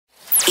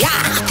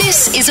Yeah.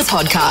 This is a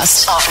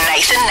podcast of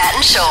Nathan, Nat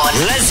and Shaun.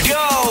 Let's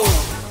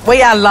go.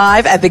 We are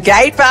live at the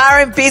Gate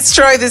Bar and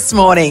Bistro this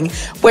morning,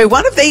 where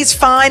one of these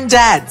fine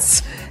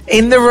dads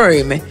in the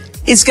room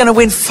is going to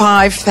win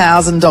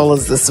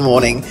 $5,000 this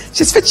morning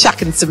just for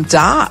chucking some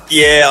darts.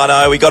 Yeah, I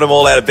know. We got them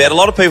all out of bed. A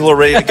lot of people are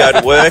ready to go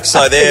to work,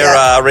 so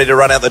they're ready to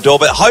run out the door.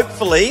 But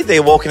hopefully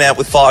they're walking out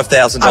with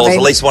 $5,000.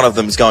 At least one of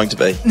them is going to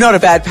be. Not a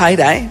bad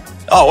payday.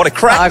 Oh, what a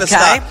crack to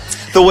start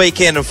the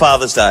weekend and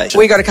Father's Day.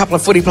 We got a couple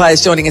of footy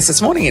players joining us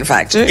this morning, in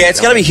fact, too. Yeah,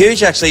 it's going to be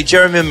huge, actually.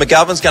 Jeremy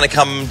McGovern's going to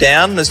come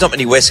down. There's not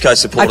many West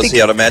Coast supporters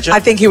here, I'd imagine. I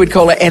think he would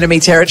call it enemy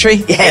territory.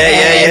 Yeah.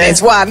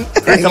 There's one.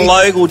 Griffin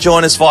Logue will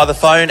join us via the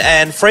phone,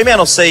 and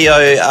Fremantle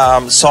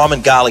CEO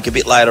Simon Garlick a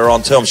bit later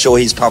on too. I'm sure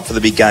he's pumped for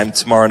the big game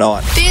tomorrow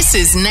night. This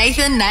is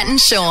Nathan, Nat and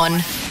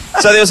Shaun.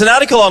 So there was an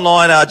article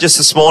online just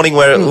this morning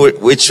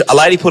which a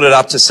lady put it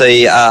up to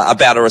see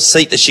about a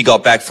receipt that she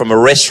got back from a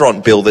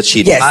restaurant bill that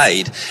she'd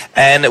paid.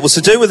 And it was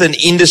to do with an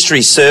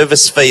industry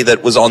service fee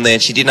that was on there,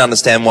 and she didn't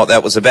understand what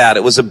that was about.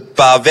 It was a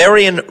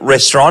Bavarian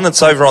restaurant.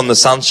 It's over on the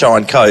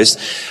Sunshine Coast.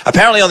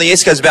 Apparently on the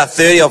East Coast, about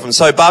 30 of them.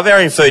 So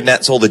Bavarian food, and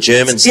that's all the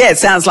Germans. Yeah, it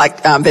sounds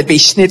like there'd be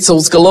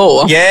schnitzels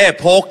galore. Yeah,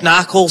 pork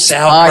knuckle,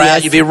 sauerkraut.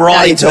 Yes. You'd be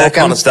right into that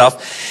kind of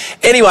stuff.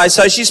 Anyway,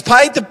 so she's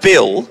paid the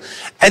bill,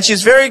 and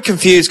she's very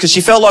confused because she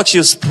felt like she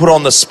was put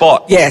on the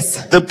spot.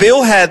 Yes. The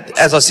bill had,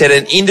 as I said,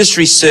 an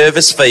industry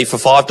service fee for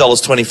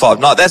 $5.25.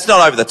 No, that's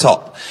not over the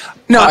top.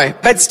 No,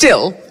 but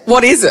still,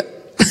 what is it?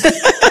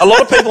 A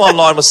lot of people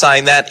online were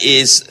saying that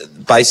is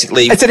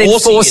basically it's an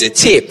enforced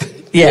tip.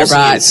 Yeah,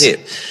 right. Tip.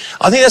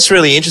 I think that's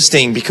really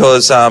interesting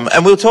because,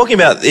 and we were talking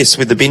about this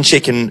with the bin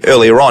chicken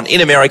earlier on. In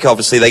America,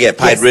 obviously, they get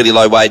paid really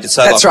low wages,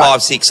 so that's like right.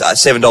 $5,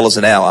 $6, $7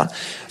 an hour.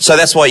 So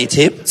that's why you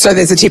tip. So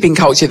there's a tipping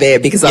culture there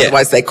because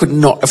otherwise they could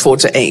not afford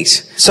to eat.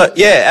 So,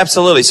 yeah,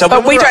 absolutely. So,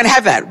 but we don't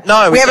have that.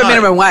 No, we have a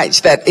minimum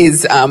wage that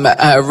is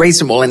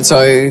reasonable, and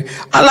so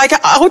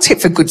I'll tip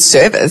for good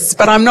service,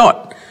 but I'm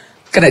not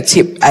going to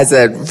tip as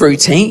a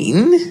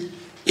routine.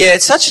 Yeah,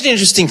 it's such an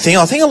interesting thing.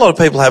 I think a lot of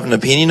people have an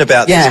opinion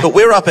about this, but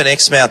we were up in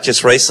Exmouth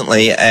just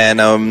recently, and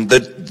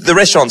the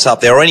restaurants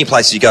up there, or any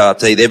place you go up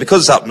to eat there,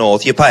 because it's up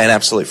north, you pay an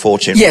absolute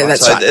fortune. Yeah,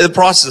 that's right. The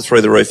prices are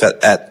through the roof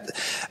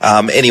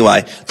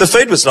anyway. The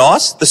food was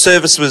nice. The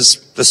service was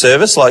the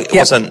service. It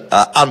wasn't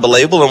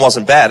unbelievable and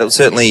wasn't bad. It was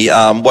certainly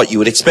what you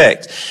would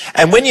expect.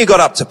 And when you got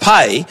up to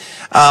pay,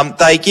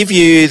 they give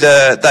you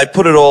they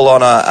put it all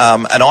on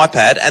an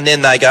iPad, and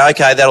then they go,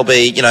 okay, that'll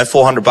be,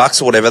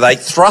 $400 or whatever. They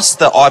thrust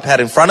the iPad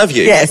in front of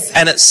you. Yes.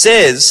 And it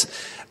says,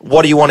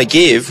 what do you want to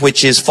give,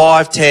 which is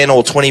 5, 10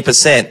 or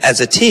 20% as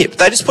a tip.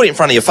 They just put it in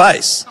front of your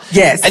face.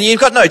 Yes. And you've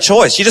got no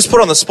choice. You just put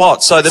it on the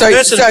spot. So the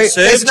person who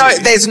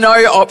served there's no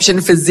option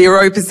for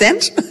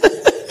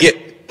 0%? Yeah.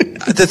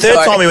 The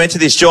third time we went to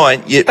this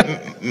joint,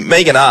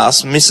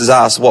 Mrs.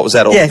 asked, what was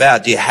that all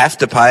about? Do you have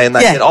to pay? And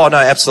they said, oh, no,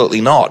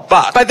 absolutely not.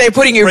 But they're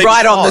putting you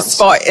right on the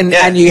spot,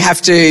 and you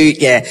have to,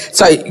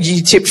 So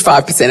you tipped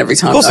 5% every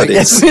time. Of course I did.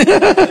 Yes.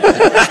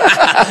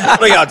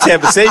 We got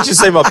 10%. You should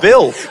see my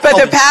bill. But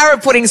the power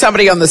of putting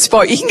somebody on the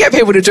spot, you can get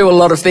people to do a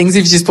lot of things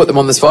if you just put them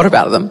on the spot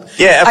about them.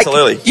 Yeah,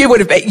 absolutely.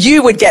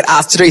 You would get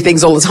asked to do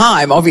things all the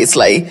time,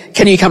 obviously.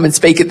 Can you come and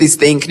speak at this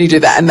thing? Can you do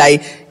that? And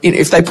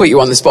if they put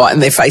you on the spot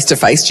and they're face to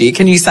face to you,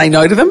 can you say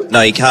no to them?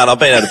 No, you can't. I've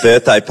been at a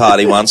birthday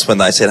party once when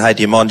they said, hey,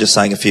 do you mind just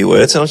saying a few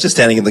words? And I was just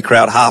standing in the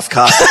crowd, half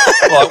cut.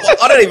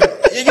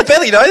 You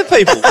barely know the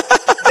people.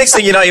 Next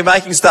thing you know, you're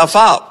making stuff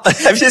up.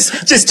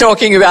 just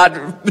talking about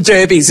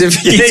derbies of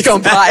kids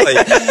gone by.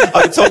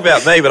 I can talk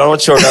about me, but I'm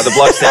not sure about the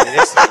bloke standing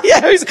next to me.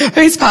 Yeah,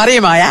 whose party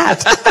am I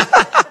at?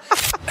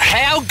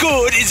 How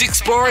good is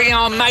exploring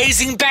our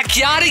amazing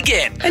backyard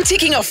again? And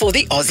ticking off all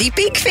the Aussie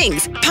big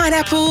things.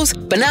 Pineapples,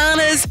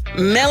 bananas,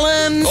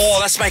 melons. Oh,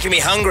 that's making me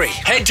hungry.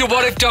 Head to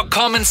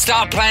whatif.com and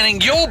start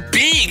planning your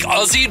big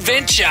Aussie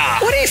adventure.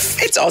 What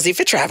if it's Aussie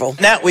for travel?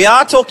 Now, we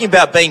are talking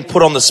about being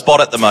put on the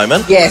spot at the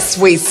moment. Yes,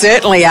 we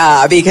certainly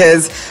are,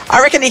 because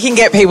I reckon you can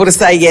get people to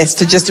say yes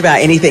to just about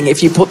anything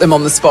if you put them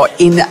on the spot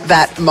in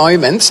that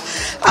moment.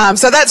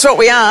 So that's what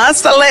we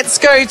asked. Let's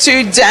go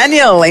to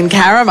Daniel in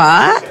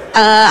Carramar.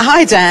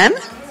 Hi, Dan.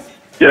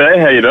 G'day,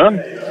 how you doing?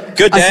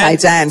 Good, Dan. Okay,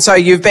 Dan. So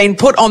you've been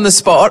put on the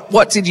spot.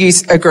 What did you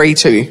agree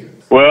to?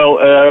 Well,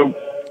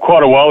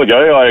 quite a while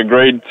ago, I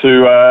agreed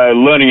to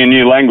learning a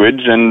new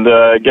language and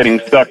getting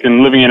stuck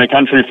and living in a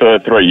country for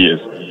 3 years.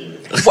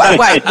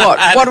 Wait, what?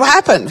 What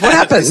happened? What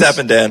happened? What's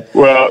happened, Dan?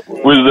 Well,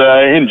 was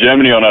in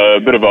Germany on a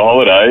bit of a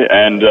holiday,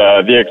 and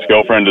the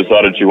ex-girlfriend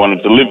decided she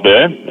wanted to live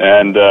there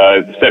and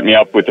set me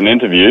up with an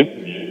interview.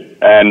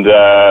 And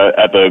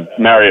at the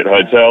Marriott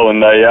Hotel,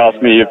 and they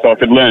asked me if I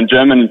could learn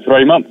German in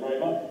 3 months.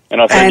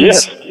 And I said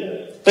yes.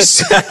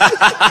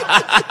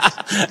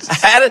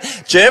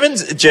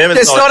 German's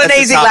It's not an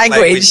easy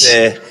language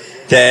there,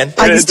 Dan.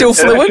 Are you still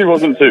fluent? It actually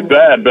wasn't too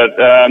bad, but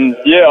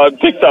I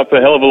picked up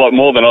a hell of a lot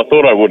more than I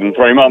thought I would in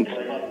 3 months.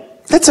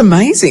 That's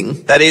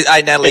amazing. That is,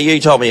 hey, Natalie, you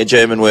told me a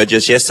German word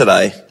just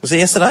yesterday. Was it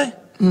yesterday?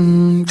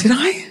 Did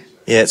I?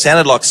 Yeah, it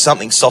sounded like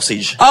something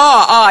sausage.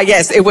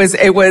 Yes, it was,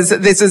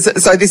 this is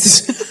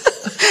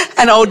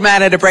an old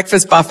man at a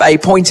breakfast buffet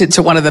pointed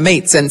to one of the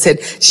meats and said,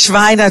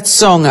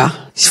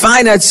 Schweinezunge.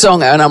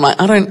 And I'm like,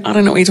 I don't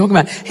know what you're talking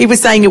about. He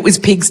was saying it was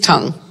pig's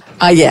tongue.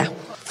 Yeah.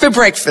 For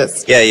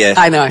breakfast. Yeah.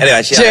 I know.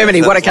 Anyway,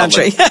 Germany, what a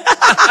country.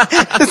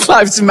 It's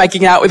like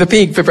making out with a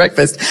pig for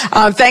breakfast.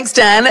 Thanks,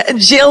 Dan.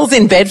 Jill's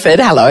in Bedford.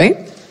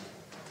 Hello.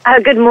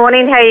 Good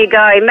morning. How you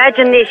go?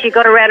 Imagine this. You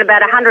got around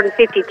about 150,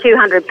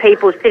 200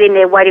 people sitting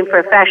there waiting for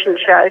a fashion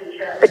show.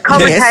 The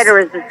commentator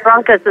is as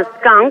drunk as a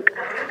skunk.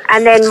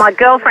 And then my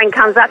girlfriend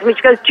comes up to me.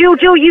 She goes, Jill,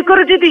 you've got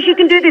to do this. You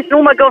can do this. And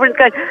all my girlfriends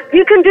go,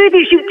 you can do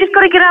this. You've just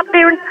got to get up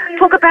there and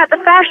talk about the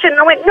fashion.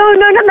 And I went, no.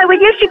 They went,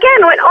 yes, you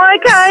can. I went, oh,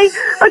 okay.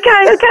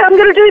 I'm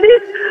going to do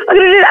this. I'm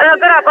going to do that. And I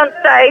got up on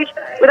stage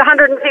with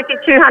 150,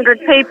 200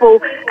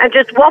 people and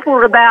just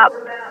waffled about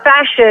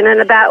fashion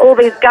and about all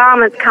these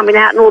garments coming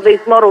out and all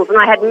these models, and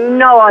I had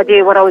no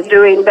idea what I was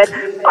doing, but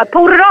I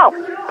pulled it off.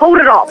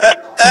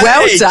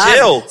 Well done.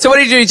 Jill. So what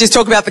did you do? Just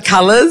talk about the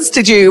colours?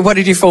 What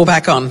did you fall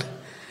back on?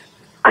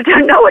 I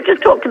don't know. I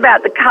just talked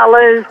about the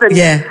colours and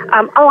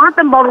aren't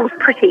the models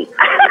pretty?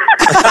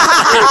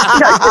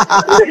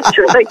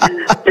 Literally,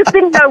 just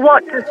didn't know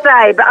what to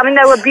say. But I mean,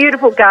 they were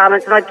beautiful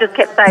garments, and I just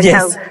kept saying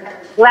how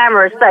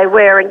glamorous they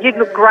were, and you'd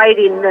look great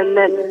in them,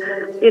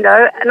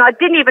 and I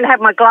didn't even have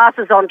my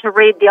glasses on to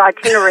read the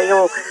itinerary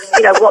or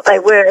what they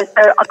were,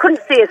 so I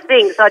couldn't see a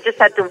thing, so I just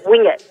had to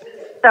wing it.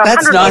 So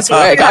that's nice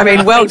work. I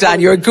mean, well done.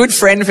 You're a good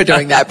friend for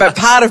doing that. But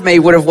part of me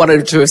would have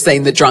wanted to have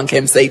seen the drunk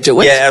MC do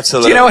it. Yeah,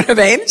 absolutely. Do you know what I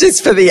mean?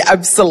 Just for the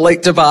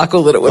absolute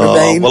debacle that it would have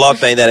been. Well, I've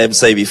been that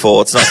MC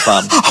before. It's not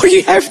fun. Oh,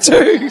 you have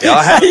to. Yeah,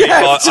 I have.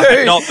 I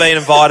have not been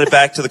invited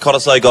back to the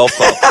Cottesloe Golf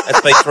Club.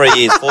 It's been 3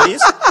 years, 4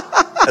 years.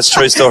 That's a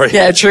true story.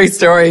 Yeah, true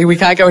story. We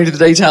can't go into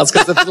the details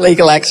because of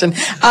legal action.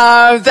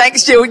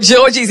 Thanks, Jill.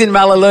 Georgie's in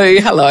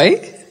Mullaloo. Hello.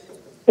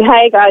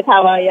 Hey, guys.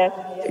 How are you?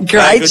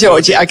 Great,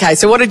 Georgie. Okay,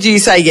 so what did you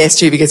say yes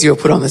to because you were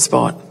put on the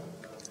spot?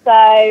 So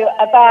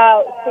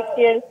about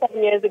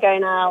 7 years ago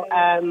now,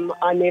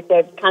 I moved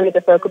over to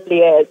Canada for a couple of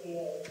years.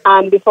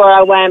 Before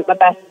I went, my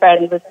best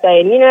friend was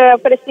saying,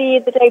 I've got to see you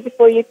the day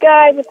before you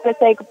go. We're going to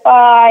say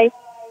goodbye.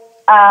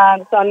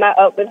 So I met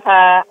up with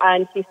her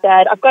and she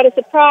said, I've got a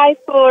surprise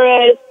for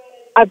us.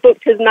 I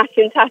booked his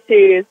matching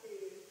tattoos.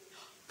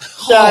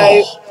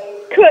 So,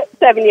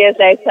 7 years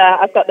later,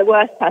 I've got the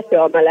worst tattoo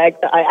on my leg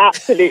that I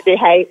absolutely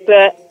hate,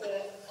 but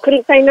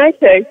couldn't say no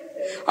to.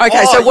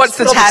 Okay, so what's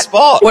the tat?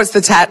 What's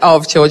the tat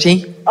of,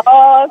 Georgie?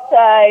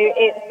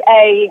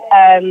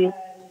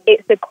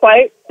 It's a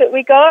quote that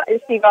we got,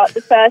 and she got the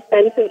first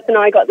sentence and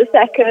I got the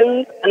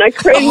second, and I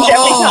cringed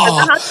every time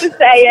I had to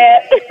say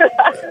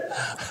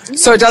it.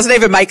 So it doesn't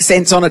even make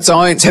sense on its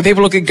own. So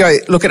people look at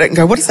it and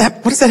go, what does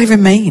that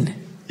even mean?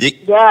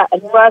 Yeah,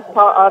 and the worst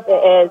part of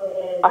it is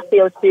I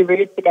feel too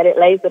rude to get it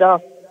lasered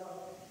off.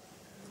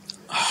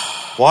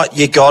 What?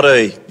 You got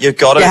to. It's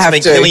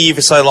been killing you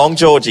for so long,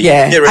 Georgie.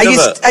 Yeah. Get rid of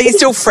it. Are you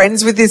still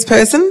friends with this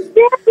person?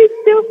 Yeah, we're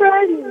still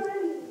friends.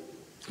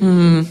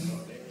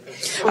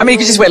 I mean, you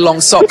could just wear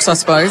long socks, I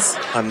suppose.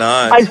 I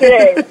know. I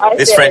do.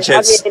 This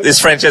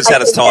friendship's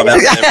had its time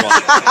out.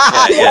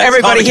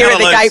 Everybody here at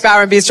the Gate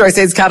Bar and Bistro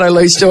says cut her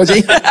loose,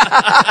 Georgie.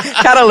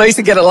 Cut her loose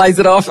and get it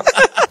lasered off.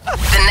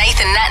 The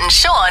Nathan, Nat and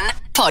Shaun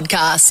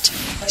podcast.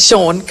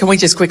 Shaun, can we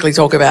just quickly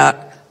talk about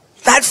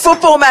that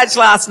football match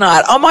last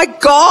night? Oh, my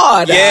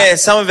God. Yeah,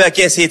 some of our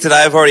guests here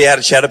today have already had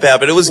a chat about it,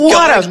 but it was going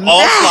off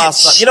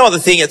last night. You know what, the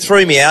thing, it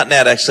threw me out,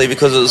 Nat, actually,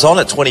 because it was on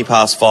at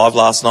 5:20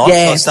 last night.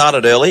 Yeah. So I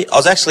started early. I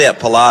was actually at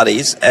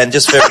Pilates, and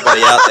just for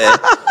everybody out there,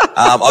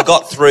 I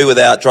got through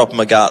without dropping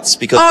my guts.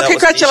 Because that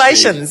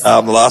congratulations. Was the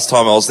issue. The last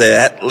time I was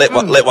there, let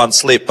one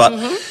slip, but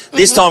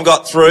this time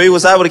got through,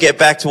 was able to get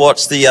back to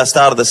watch the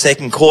start of the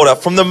second quarter.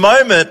 From the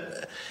moment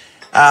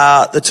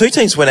the two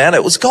teams went out,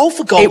 it was goal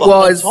for goal the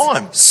whole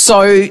time.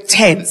 So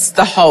tense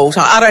the whole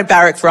time. I don't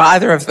barrack for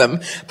either of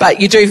them, but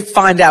you do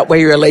find out where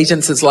your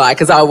allegiances lie,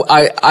 because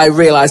I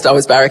realised I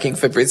was barracking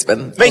for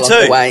Brisbane. Me too.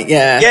 The way.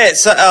 Yeah,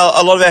 so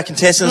a lot of our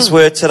contestants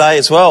were today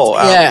as well.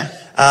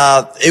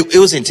 It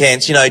was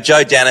intense. Joe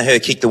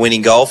Danaher kicked the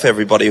winning goal for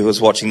everybody who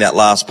was watching that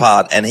last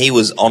part, and he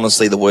was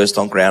honestly the worst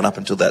on ground up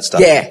until that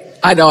stage. Yeah,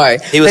 I know.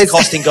 He was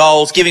costing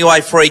goals, giving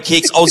away free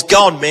kicks. I was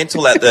going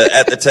mental at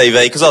the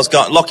TV because I was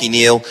going, Lockie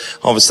Neal,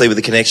 obviously with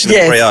the connection to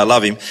Freo, I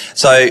love him.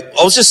 So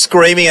I was just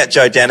screaming at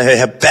Joe Danaher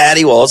how bad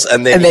he was,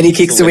 and then he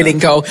kicks the winning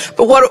goal.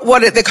 But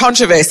what the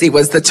controversy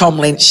was the Tom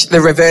Lynch,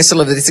 the reversal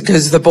of this,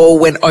 because the ball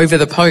went over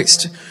the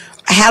post.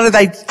 How do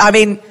they? I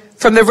mean,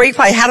 from the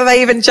replay, how do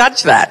they even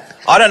judge that?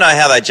 I don't know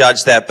how they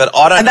judge that, but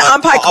I don't. And the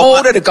umpire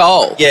called it a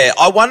goal. Yeah,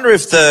 I wonder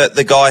if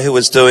the guy who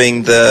was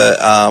doing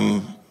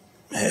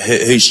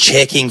who's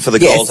checking for the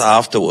goals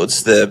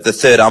afterwards, the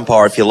third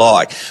umpire, if you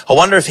like, I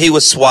wonder if he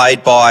was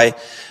swayed by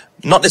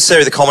not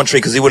necessarily the commentary,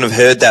 because he wouldn't have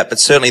heard that, but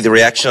certainly the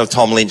reaction of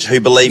Tom Lynch,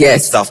 who believed he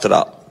stuffed it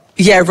up.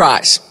 Yeah,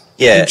 right.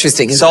 Yeah.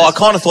 Interesting. So I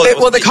kind of thought...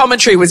 the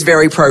commentary was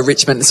very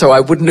pro-Richmond, so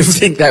I wouldn't have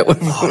think that would...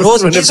 It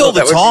was all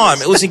the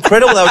time. It was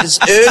incredible. They were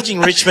just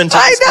urging Richmond to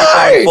keep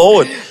going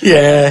forward.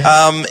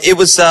 Yeah. It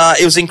was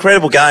an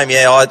incredible game,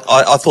 yeah.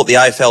 I thought the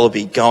AFL would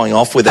be going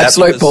off with that.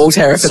 Absolute ball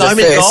terror for so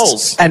many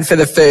goals. And for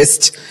the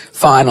first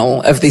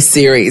final of this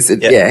series.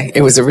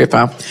 It was a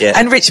ripper. Yeah.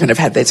 And Richmond have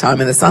had their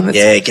time in the sun.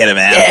 Get them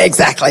out. Yeah,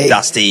 exactly.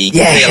 Dusty.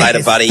 Yeah. See you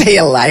later, buddy. See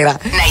you later.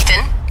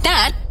 Nathan,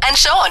 Nat, and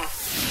Shaun.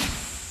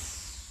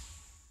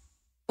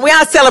 We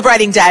are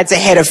celebrating dads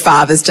ahead of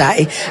Father's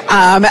Day.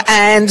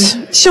 And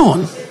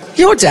Shaun,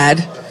 your dad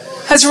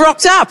has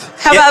rocked up.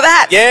 How about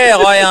that? Yeah,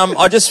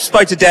 I just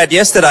spoke to Dad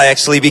yesterday,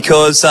 actually,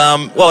 because,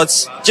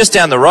 it's just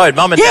down the road.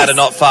 Mum and Dad are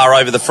not far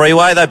over the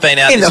freeway. They've been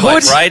out this way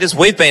to Raiders.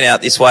 We've been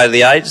out this way to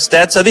the Ages,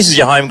 Dad, so this is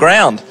your home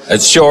ground.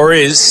 It sure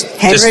is.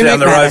 Just down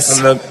the road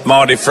from the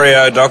mighty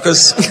Freo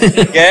Dockers.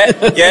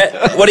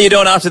 Yeah. What are you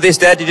doing after this,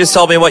 Dad? You just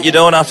told me what you're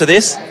doing after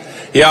this?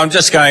 Yeah, I'm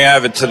just going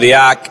over to the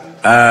Arc.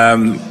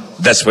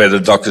 That's where the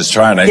Dockers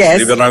train,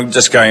 actually. But I'm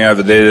just going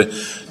over there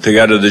to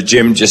go to the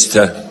gym just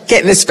to...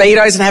 Get in the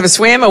Speedos and have a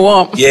swim or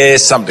what? Yeah,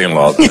 something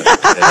like that.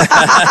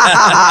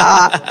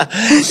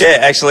 Yeah,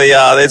 actually,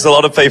 there's a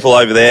lot of people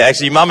over there.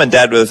 Actually, Mum and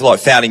Dad were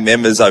like founding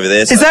members over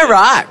there. So, is that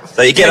right?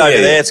 So you get over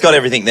there. It's got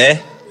everything there.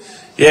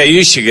 Yeah,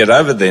 you should get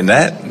over there,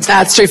 Nat.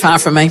 It's too far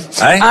from me.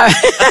 Hey?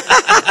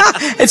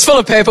 It's full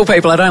of purple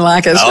people. I don't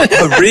like it. Oh,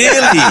 really?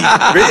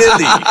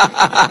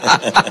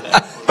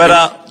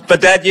 But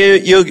Dad,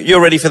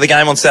 you're ready for the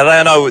game on Saturday.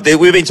 I know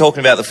we've been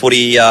talking about the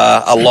footy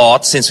a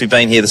lot since we've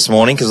been here this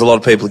morning because a lot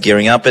of people are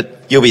gearing up. But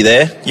you'll be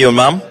there, you and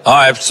Mum. Oh,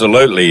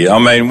 absolutely. I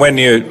mean, when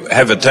you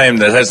have a team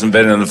that hasn't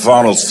been in the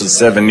finals for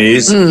 7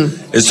 years,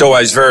 it's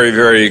always very,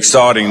 very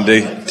exciting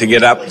to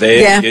get up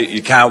there. Yeah.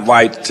 You can't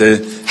wait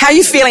to... How are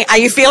you feeling? Are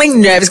you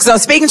feeling nervous? Because I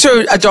was speaking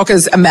to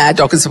a mad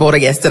Dockers supporter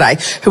yesterday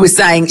who was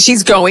saying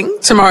she's going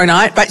tomorrow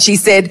night, but she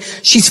said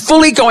she's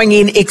fully going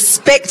in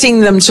expecting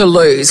them to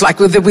lose, like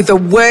with the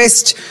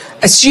worst,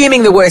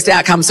 assuming the worst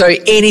outcome. So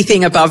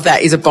anything above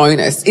that is a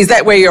bonus. Is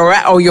that where you're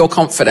at, or you're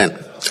confident?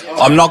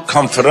 I'm not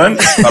confident,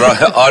 but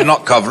I'm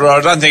not confident.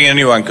 I don't think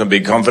anyone can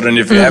be confident.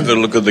 If you have a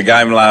look at the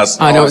game last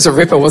night, I know it was a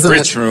ripper, wasn't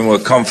Richmond were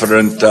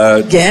confident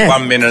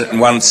 1 minute and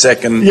 1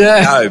 second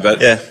go.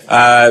 But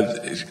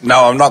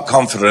no, I'm not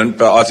confident,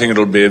 but I think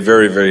it'll be a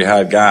very, very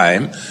hard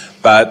game.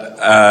 But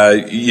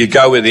you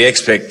go with the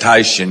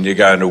expectation you're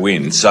going to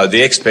win. So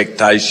the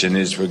expectation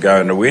is we're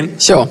going to win.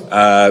 Sure.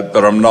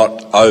 But I'm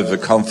not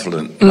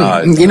overconfident.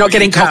 No. You're not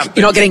getting cocky.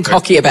 You're not getting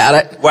cocky about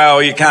it.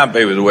 Well, you can't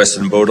be with the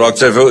Western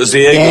Bulldogs. If it was the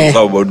Eagles,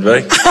 I would be.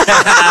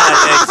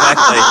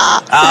 Exactly.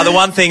 The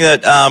one thing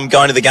that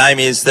going to the game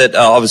is that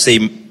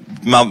obviously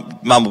Mum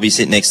will be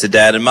sitting next to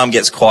Dad, and Mum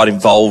gets quite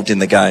involved in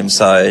the game.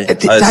 So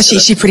does she?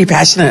 She's pretty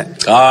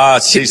passionate.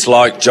 She's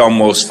like John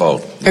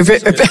Worsfold.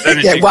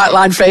 White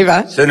line fever.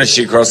 As soon as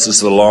she crosses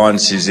the line,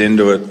 she's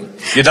into it.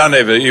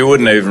 You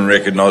wouldn't even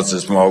recognise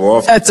it's my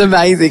wife. That's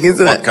amazing,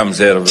 isn't it? What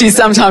comes out of it? Do you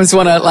sometimes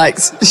want to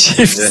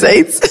shift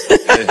seats?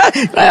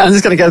 I'm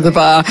just going to go to the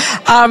bar.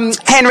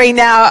 Henry,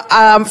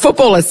 now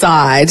football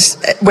aside,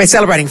 we're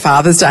celebrating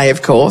Father's Day,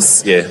 of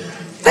course. Yeah.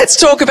 Let's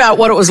talk about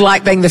what it was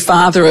like being the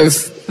father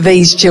of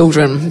these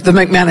children, the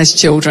McManus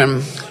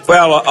children.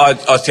 Well,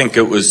 I think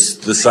it was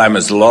the same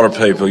as a lot of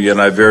people,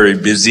 very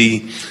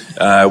busy.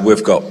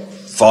 We've got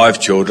 5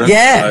 children.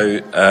 Yeah.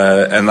 So,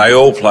 and they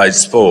all played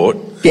sport.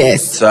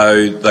 Yes.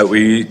 So that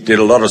we did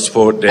a lot of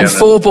sport down. And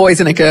 4 boys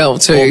and a girl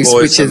too,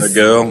 4 boys and a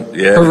girl,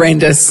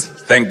 horrendous.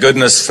 Thank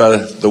goodness for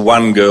the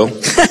one girl,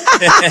 and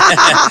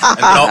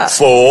not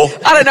 4.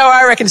 I don't know.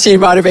 I reckon she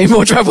might have been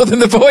more trouble than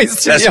the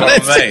boys. That's what I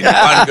mean.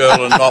 One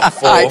girl and not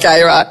 4.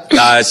 Okay, right.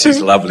 No,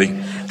 she's lovely.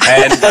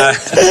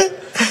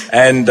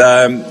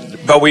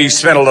 But we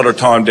spent a lot of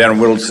time down at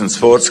Whittleton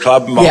Sports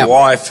Club. My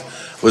wife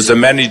was a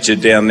manager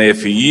down there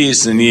for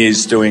years and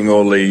years, doing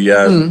all the.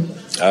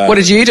 What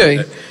did you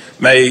do?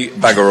 Me,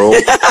 bugger all.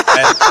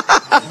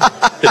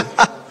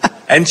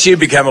 And she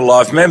became a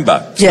life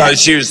member. Yeah. So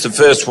she was the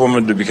first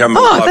woman to become a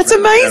life member. Oh, that's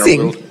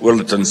amazing. At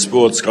Willerton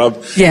Sports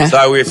Club. Yeah.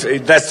 So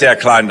that's our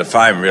claim to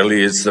fame,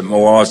 really, is that my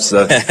wife's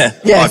the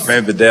life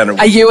member down at...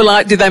 Are you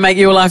did they make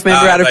you a life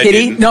member out of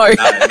pity? No,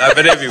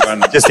 but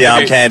everyone... Just the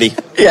arm candy.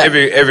 Yeah.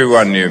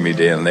 Everyone knew me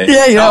down there.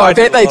 Yeah, I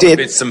bet they did.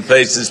 Bits and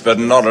pieces, but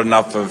not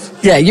enough of...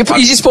 Yeah, you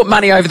just put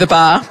money over the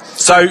bar.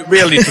 So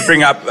really, to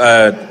bring up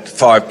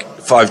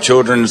 5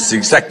 children, it's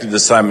exactly the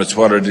same as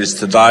what it is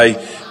today.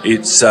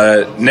 It's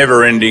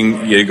never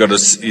ending. You're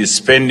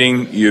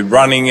spending, you're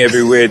running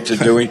everywhere to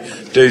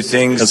do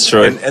things. That's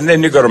true. And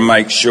then you've got to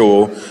make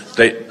sure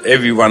that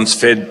everyone's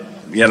fed,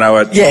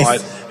 at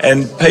night.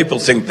 And people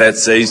think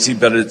that's easy,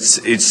 but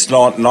it's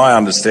not. And I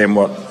understand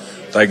what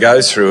they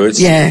go through. It's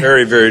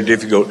very, very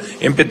difficult,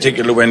 in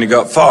particular when you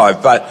got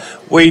 5. But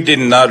we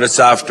didn't notice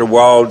after a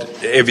while,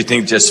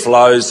 everything just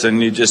flows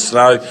and you just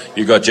know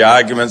you got your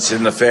arguments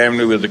in the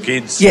family with the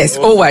kids. Yes,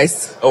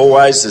 always.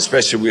 Always,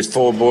 especially with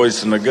 4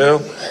 boys and a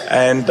girl.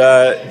 And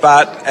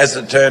but as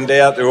it turned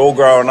out, they're all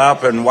growing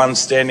up and one's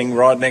standing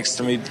right next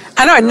to me.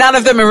 I know, none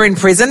of them are in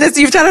prison.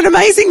 You've done an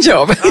amazing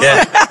job.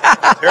 Yeah,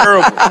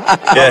 terrible.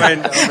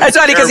 Yeah. It's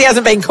only because he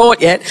hasn't been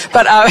caught yet.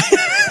 But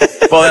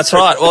well, that's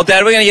right. Well,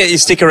 Dad, we're going to get you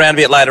to stick around a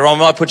bit later on.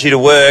 We might put you to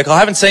work. I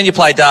haven't seen you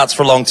play darts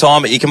for a long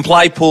time, but you can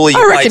play pool.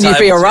 I reckon you'd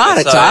be all right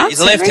at darts. He's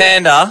a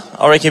left-hander.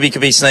 I reckon he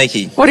could be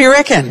sneaky. What do you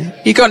reckon?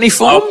 You got any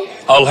form?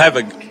 I'll have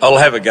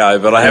a go,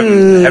 but I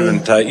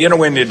haven't. You know,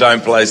 when you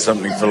don't play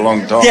something for a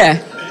long time,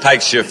 it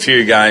takes you a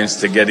few games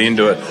to get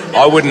into it.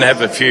 I wouldn't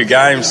have a few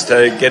games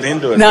to get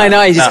into it. No,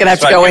 you're just going to have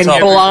to go in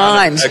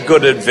blind. A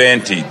good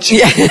advantage.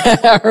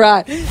 Yeah,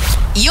 right.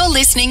 You're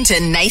listening to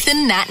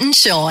Nathan, Nat and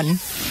Shaun.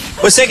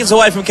 We're seconds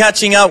away from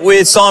catching up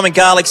with Simon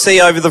Garlick,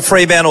 CEO of the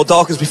Fremantle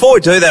Dockers. Before we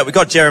do that, we've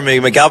got Jeremy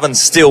McGovern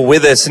still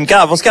with us. And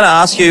Gov, I was going to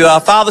ask you,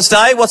 Father's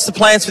Day, what's the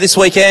plans for this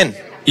weekend?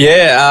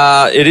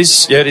 Yeah, it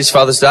is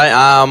Father's Day.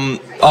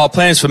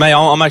 Plans for me,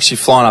 I'm actually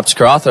flying up to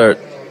Karratha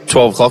at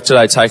 12 o'clock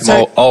today, taking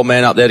my old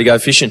man up there to go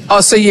fishing.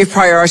 Oh, so you've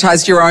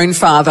prioritised your own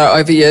father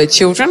over your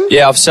children?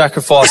 Yeah, I've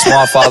sacrificed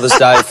my Father's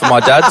Day for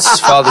my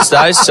dad's Father's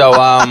Day, so...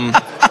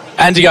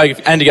 And to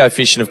go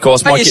fishing, of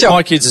course.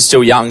 My kids are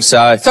still young,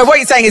 so... So what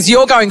you're saying is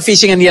you're going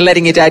fishing and you're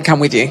letting your dad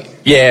come with you?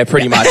 Yeah,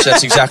 pretty much.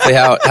 That's exactly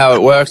how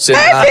it works. And,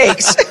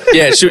 perfect!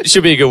 Yeah, it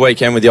should be a good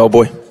weekend with the old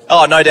boy.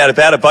 Oh, no doubt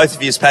about it. Both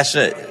of you is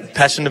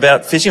passionate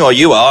about fishing, or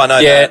you are, I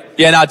know that.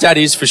 Yeah, no, Dad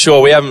is for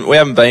sure. We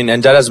haven't been,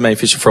 and Dad hasn't been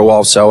fishing for a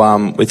while,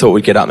 so we thought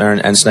we'd get up there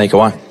and sneak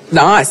away.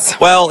 Nice.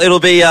 Well,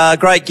 it'll be a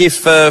great gift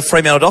for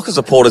Fremantle Dockers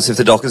supporters if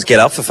the Dockers get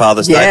up for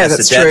Father's Day. Yeah,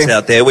 that's the dads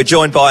out there. We're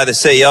joined by the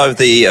CEO of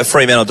the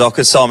Fremantle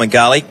Dockers, Simon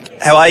Garlick.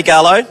 How are you,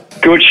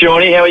 Garlo? Good,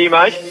 Shauny. How are you,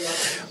 mate?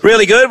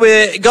 Really good.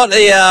 We've got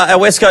our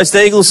West Coast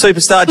Eagles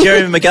superstar,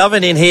 Jeremy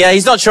McGovern, in here.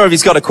 He's not sure if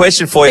he's got a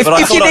question for you, but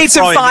I thought if you need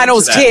some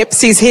finals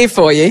tips, he's here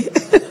for you.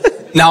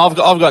 No, I've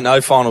got no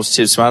finals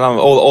tips, mate. I'm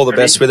all the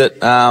best with it.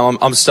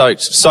 I'm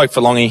stoked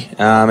for Longy,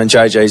 and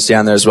JJ's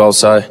down there as well,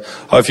 so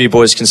hopefully you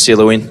boys can seal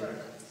a win.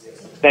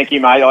 Thank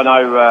you, mate. I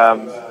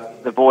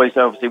know the boys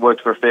obviously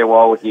worked for a fair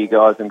while with you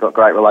guys and got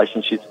great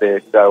relationships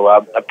there, so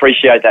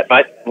appreciate that,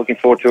 mate. Looking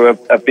forward to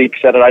a big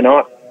Saturday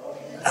night.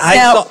 Hey,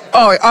 now,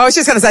 I was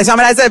just going to say,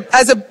 Simon,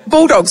 as a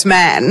Bulldogs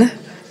man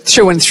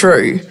through and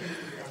through,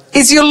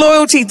 is your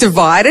loyalty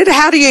divided?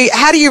 How do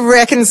you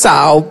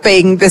reconcile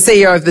being the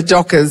CEO of the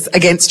Dockers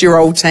against your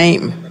old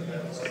team?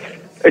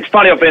 It's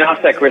funny, I've been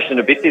asked that question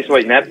a bit this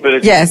week, Nat,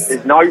 but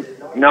there's no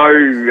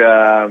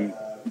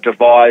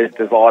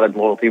divided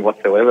loyalty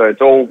whatsoever.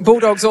 It's all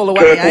Bulldogs all the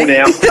way, purple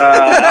now.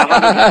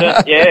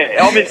 100%. Yeah,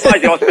 I mean, it's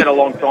crazy. I spent a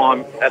long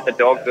time at the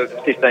Dogs,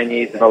 15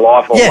 years of my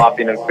life, all up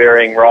in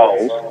varying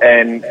roles,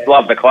 and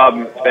love the club.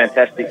 It's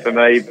fantastic for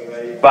me.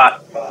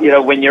 But, you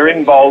know, when you're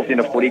involved in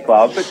a footy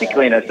club,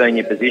 particularly in a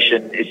senior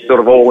position, it's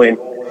sort of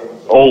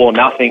all or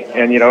nothing.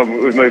 And, you know,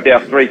 we've moved our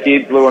 3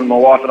 kids. Lou and my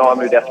wife and I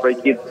moved our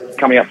 3 kids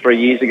coming up 3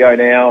 years ago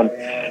now.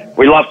 And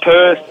we love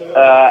Perth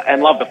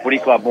and love the footy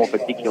club more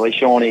particularly.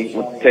 Shauny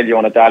would tell you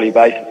on a daily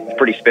basis it's a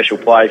pretty special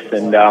place.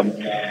 And,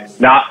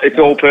 it's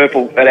all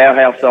purple at our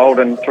household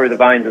and through the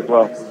veins as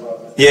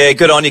well. Yeah,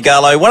 good on you,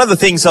 Garlo. One of the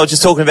things I was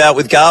just talking about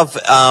with Gov,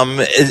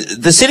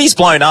 the city's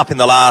blown up in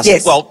the last...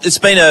 Yes. Well, it's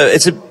been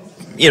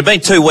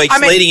 2 weeks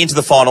leading into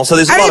the final, so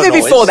there's a lot of noise.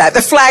 Even before that,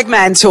 the flag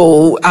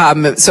mantle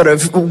sort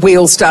of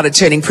wheels started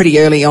turning pretty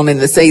early on in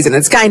the season.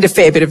 It's gained a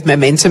fair bit of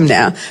momentum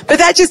now. But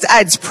that just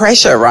adds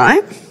pressure,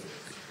 right?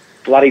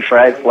 Bloody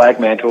flag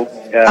mantle.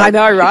 I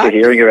know, right?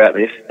 Hearing about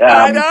this.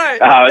 I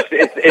know.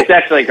 It's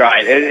actually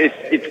great.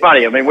 It's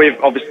funny. I mean, we've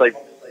obviously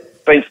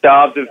been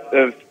starved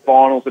of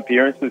finals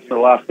appearances for the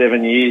last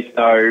 7 years,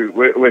 so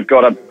we've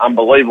got an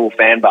unbelievable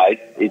fan base.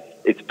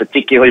 It's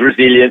particularly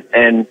resilient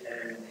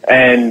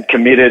and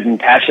committed and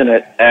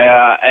passionate,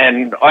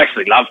 and I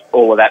actually love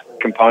all of that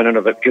component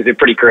of it because they're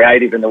pretty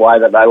creative in the way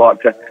that they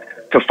like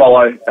to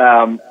follow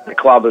the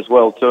club as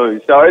well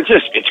too. So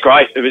it's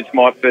great. It's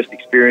my first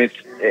experience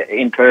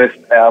in Perth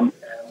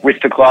with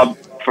the club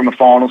from a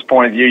finals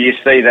point of view. You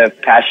see the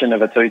passion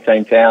of a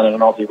 2-team town and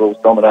an Aussie rules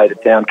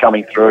dominated town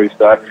coming through.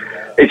 So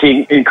it's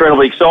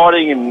incredibly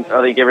exciting, and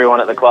I think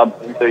everyone at the club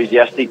is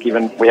enthusiastic,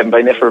 given we haven't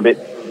been there for a bit.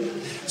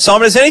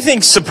 Simon, has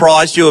anything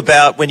surprised you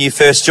about when you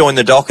first joined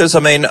the Dockers? I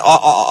mean,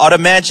 I'd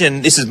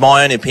imagine, this is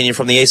my own opinion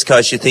from the East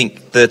Coast, you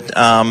think that,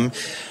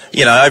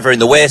 over in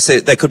the West,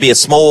 there could be a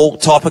small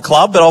type of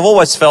club, but I've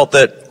always felt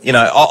that,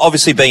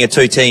 obviously being a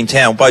 2-team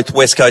town, both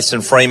West Coast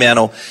and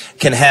Fremantle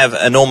can have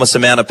enormous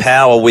amount of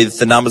power with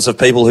the numbers of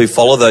people who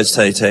follow those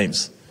 2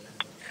 teams.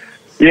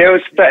 Yeah,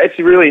 it's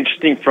really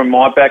interesting from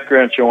my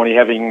background, Shauny,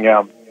 having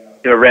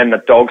ran the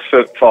Dogs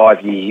for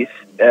 5 years.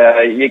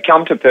 You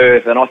come to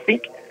Perth, and I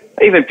think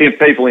even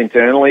people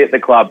internally at the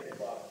club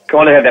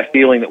kind of had that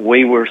feeling that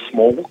we were a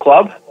small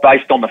club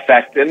based on the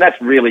fact, and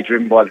that's really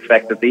driven by the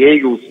fact that the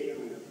Eagles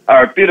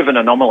are a bit of an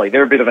anomaly.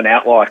 They're a bit of an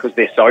outlier because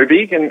they're so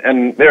big,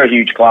 and they're a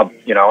huge club,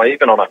 you know,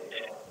 even on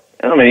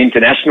an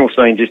international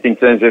scene, just in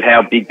terms of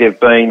how big they've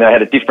been. They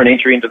had a different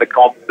entry into the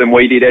comp than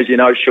we did, as you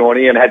know,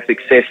 Shauny, and had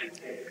success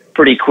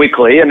pretty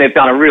quickly, and they've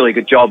done a really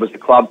good job as a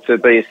club to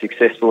be as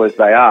successful as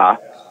they are.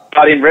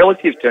 But in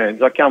relative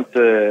terms, I come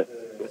to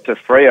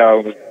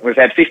Freo, we've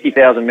had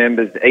 50,000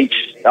 members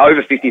each,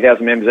 over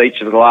 50,000 members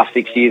each of the last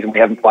 6 years, and we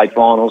haven't played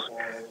finals.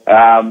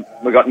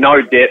 We've got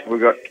no debt.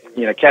 We've got,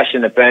 you know, cash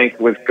in the bank.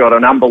 We've got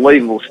an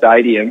unbelievable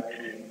stadium.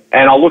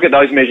 And I look at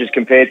those measures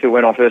compared to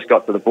when I first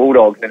got to the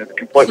Bulldogs, and it's a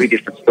completely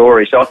different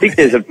story. So I think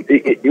there's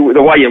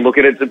the way you look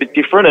at it is a bit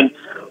different, and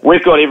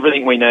we've got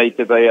everything we need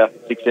to be a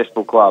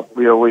successful club.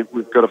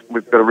 We've got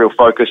a real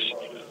focus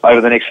over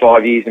the next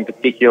 5 years, in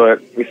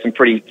particular, with some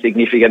pretty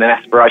significant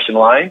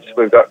aspirational aims.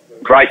 We've got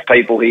great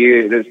people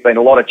here. There's been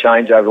a lot of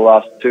change over the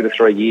last 2 to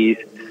 3 years.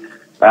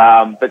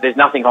 But there's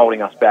nothing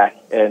holding us back,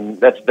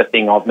 and that's the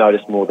thing I've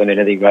noticed more than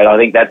anything, mate. I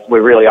think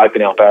we're really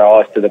opening up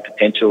our eyes to the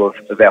potential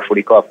of our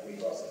footy club.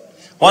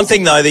 One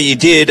thing, though, that you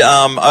did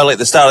only at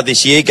the start of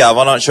this year, Gov,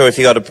 I'm not sure if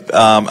you got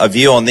a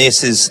view on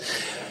this, is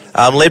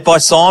led by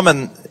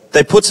Simon,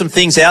 they put some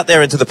things out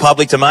there into the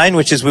public domain,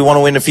 which is we want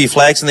to win a few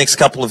flags in the next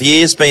couple of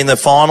years, be in the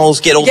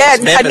finals, get all this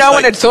members. And no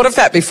one had thought of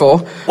that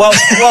before. Well,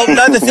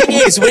 no, the thing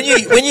is, when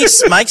you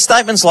make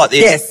statements like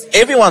this,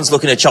 everyone's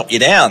looking to chop you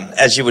down,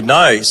 as you would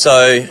know,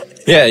 so...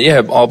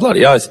 Yeah, oh,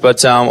 bloody oath.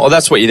 But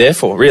that's what you're there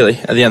for, really,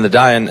 at the end of the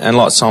day. And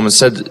like Simon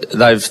said,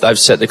 they've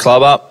set the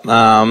club up.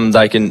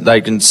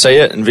 They can see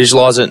it and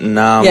visualise it, and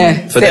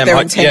for them,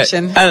 their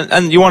intention. Yeah,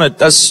 and you want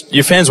to.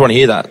 Your fans want to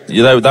hear that.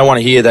 They want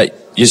to hear that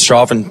you're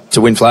striving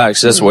to win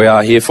flags. That's what we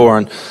are here for,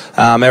 and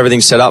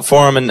everything's set up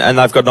for them, and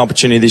they've got an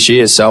opportunity this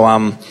year. So,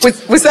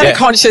 was that a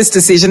conscious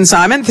decision,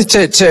 Simon,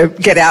 to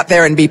get out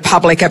there and be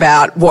public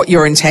about what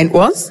your intent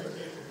was?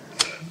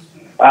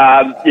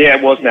 Yeah,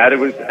 it was, Nat. It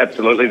was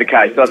absolutely the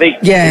case. I think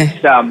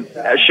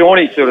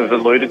Shauny sort of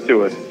alluded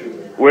to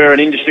it. We're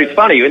an industry. It's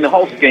funny, in the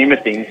whole scheme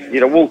of things,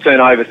 you know, we'll turn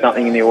over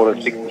something in the order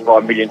of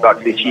 $65 million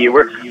this year.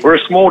 We're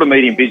a small to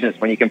medium business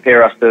when you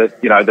compare us to,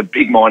 you know, the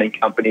big mining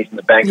companies and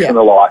the banks and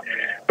the like.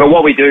 But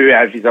what we do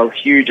have is a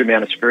huge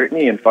amount of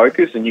scrutiny and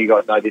focus, and you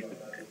guys know this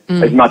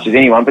as much as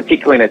anyone,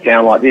 particularly in a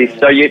town like this.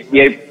 So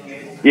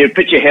you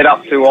put your head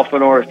up too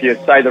often, or if you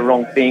say the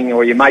wrong thing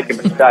or you make a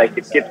mistake,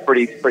 it gets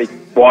pretty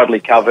widely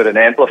covered and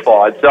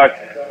amplified. So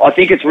I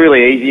think it's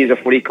really easy as a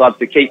footy club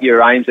to keep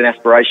your aims and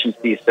aspirations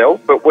to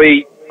yourself. But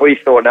we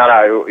thought,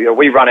 no, you know,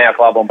 we run our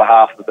club on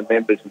behalf of the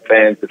members and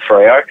fans of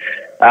Freo.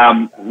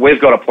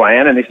 We've got a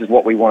plan, and this is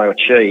what we want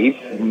to achieve.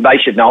 They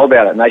should know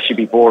about it, and they should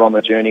be brought on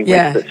the journey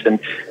with us. And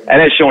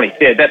as Shauny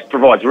said, that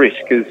provides risk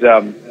because,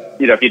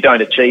 you know, if you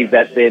don't achieve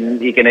that,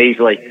 then you can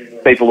easily...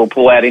 People will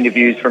pull out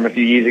interviews from a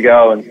few years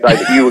ago and say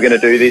that you were going to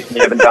do this and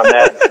you haven't done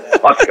that.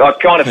 I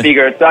kind of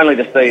figure it's only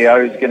the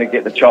CEO who's going to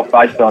get the chop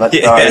based on it. So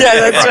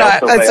That's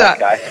right.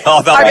 Okay.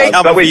 Oh, they'll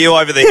come with you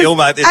over the hill,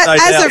 mate. There's no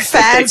doubt. As a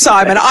fan,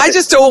 Simon, I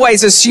just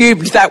always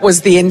assumed that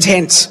was the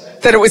intent,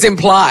 that it was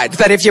implied,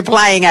 that if you're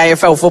playing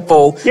AFL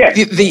football,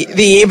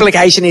 the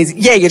implication is,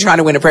 you're trying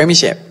to win a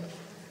premiership.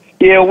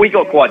 Yeah, we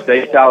got quite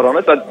detailed on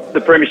it. So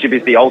the premiership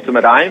is the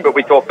ultimate aim, but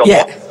we talked a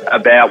lot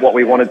about what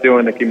we want to do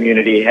in the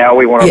community, how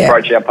we want to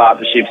approach our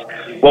partnerships,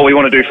 what we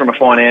want to do from a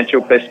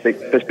financial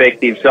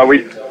perspective. So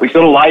we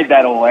sort of laid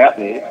that all out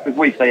there because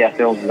we see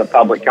ourselves as a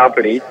public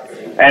company.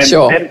 And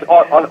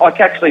I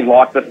actually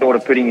like the thought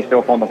of putting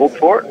yourself on the hook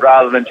for it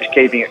rather than just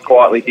keeping it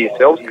quietly to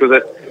yourselves, because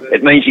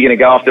it means you're going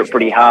to go after it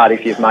pretty hard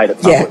if you've made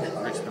it public.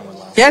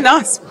 Yeah,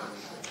 nice.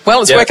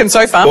 Well, it's working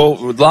so far.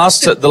 Well, the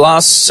last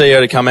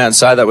CEO to come out and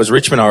say that was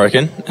Richmond, I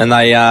reckon, and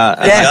they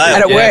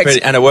and it worked,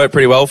 and it worked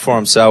pretty well for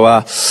them. So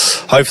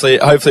hopefully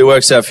it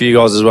works out for you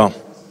guys as well.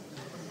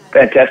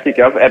 Fantastic,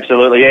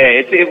 absolutely,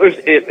 yeah.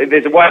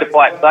 There's a way to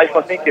play it safe,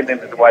 I think, and then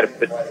there's a way to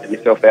put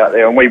yourself out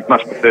there, and we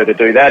much prefer to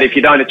do that. If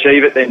you don't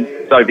achieve it, then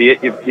so be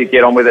it. You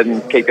get on with it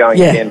and keep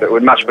going again. But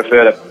we'd much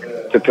prefer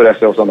to put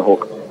ourselves on the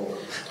hook.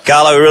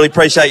 Carlo, we really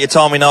appreciate your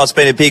time. We know it's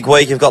been a big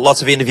week. You've got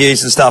lots of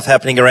interviews and stuff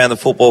happening around the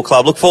football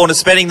club. Look forward to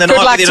spending the night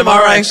with you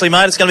tomorrow, actually,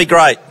 mate. It's going to be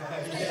great.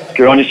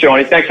 Good on you,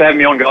 Shauny. Thanks for having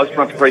me on, guys.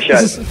 Much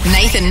appreciated.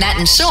 Nathan, Nat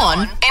and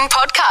Shaun in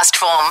podcast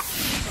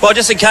form. Well,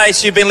 just in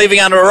case you've been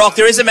living under a rock,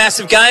 there is a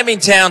massive game in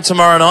town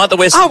tomorrow night. The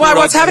Western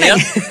what's happening?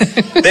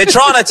 They're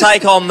trying to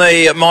take on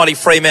the mighty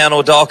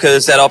Fremantle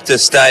Dockers at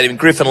Optus Stadium.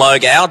 Griffin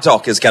Logue, our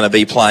Docker, is going to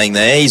be playing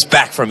there. He's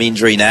back from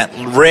injury, Nat.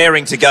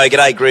 Raring to go.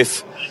 G'day,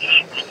 Griff.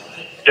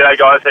 G'day,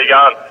 guys. How you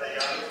going?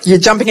 You're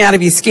jumping out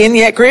of your skin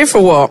yet, Griff,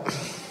 or what?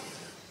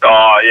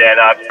 Oh, yeah,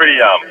 no, it's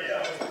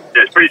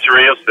pretty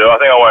surreal still. I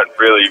think I won't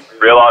really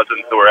realise it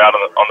until we're out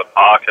on the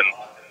park and in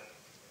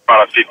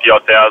front of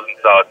 50-odd thousand.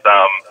 So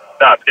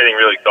it's getting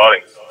really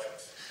exciting.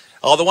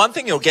 Oh, the one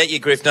thing you'll get you,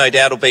 Griff, no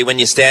doubt, will be when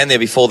you stand there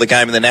before the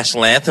game and the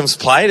national anthem's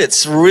played.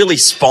 It's really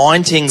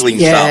spine-tingling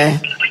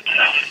stuff.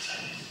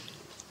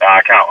 No,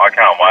 I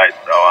can't wait.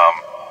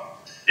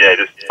 So,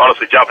 just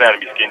honestly jumping out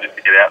of my skin just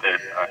to get out there.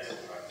 So.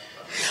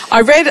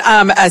 I read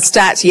a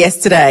stat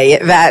yesterday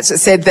that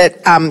said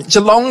that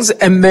Geelong's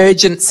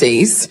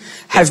emergencies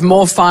have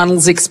more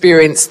finals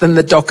experience than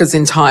the Dockers'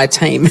 entire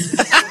team.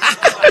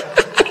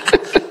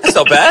 That's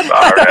not bad.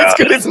 It's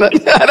good, isn't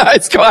it? I know,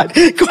 it's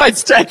quite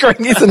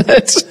staggering, isn't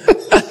it?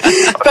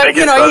 But,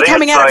 you know, you're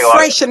coming out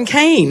fresh and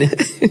keen.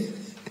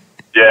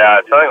 Yeah,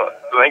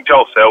 I think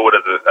Joel Selwood,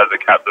 as a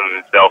captain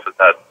himself, has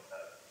had,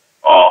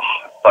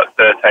 like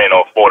 13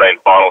 or 14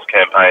 finals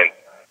campaigns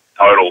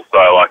total. So,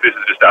 like, this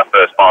is just our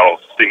first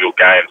finals single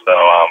game. So,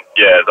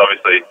 yeah, it's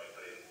obviously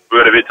we've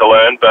got a bit to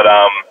learn, but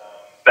I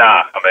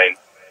mean,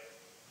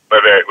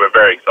 we're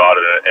very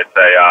excited. It's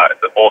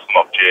an awesome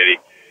opportunity.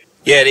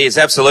 Yeah, it is,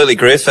 absolutely,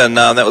 Griff, and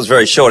that was a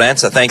very short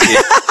answer. Thank you.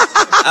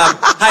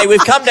 Hey, we've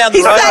come down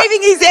the road. He's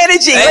saving his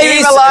energy. Leave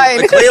him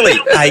alone. Clearly,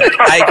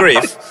 hey,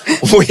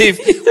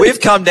 Griff,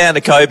 we've come down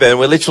to Coburn.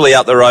 We're literally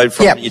up the road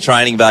from your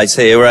training base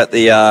here. We're at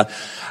the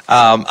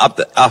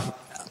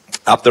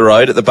up the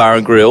road at the Bar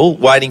and Grill,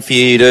 waiting for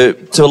you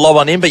to lob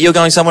on in, but you're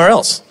going somewhere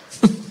else.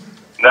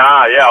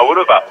 Nah, yeah, I would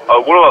have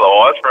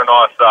otherwise for a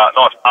nice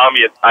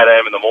army at 8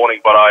 a.m. in the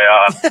morning, but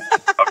I'm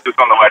just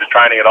on the way to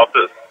training at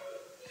Optus.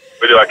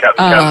 We do our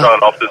captain run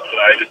at Optus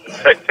today, just to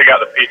check out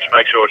the pitch,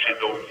 make sure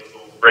she's all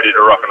ready to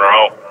rock and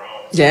roll.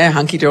 Yeah,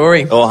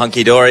 hunky-dory. Oh,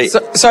 hunky-dory.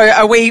 So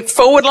are we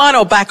forward line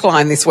or back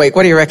line this week?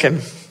 What do you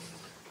reckon?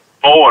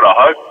 Forward, I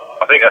hope.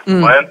 I think that's the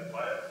plan.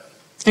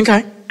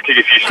 Okay. Kick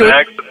a few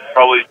snags,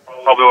 probably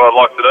what I'd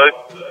like to do.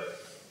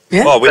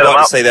 Yeah. Oh, we'd like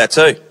to see that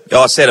too.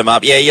 Oh, set them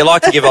up. Yeah, you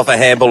like to give off a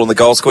handball on the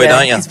goal square,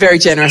 don't you? He's very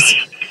generous.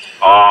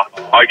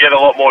 I get a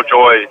lot more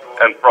joy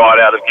and pride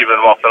out of giving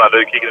them off than I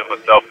do kicking them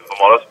myself, if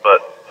I'm honest.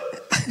 But,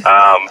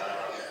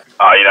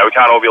 you know, we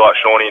can't all be like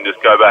Shauny and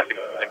just go back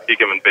and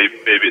kick him and be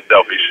a bit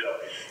selfish.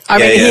 I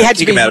mean, he had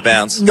to be out of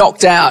bounds.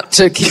 Knocked out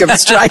to kick him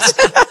straight.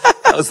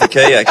 That was the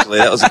key, actually.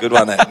 That was a good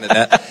one.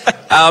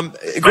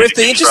 Griff,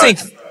 the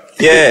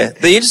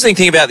interesting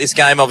thing about this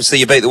game, obviously,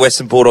 you beat the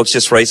Western Bulldogs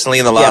just recently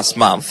in the last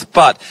month,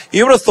 but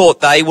you would have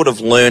thought they would have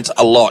learnt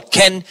a lot.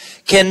 Can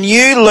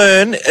you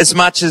learn as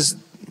much as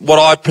what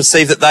I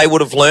perceive that they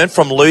would have learned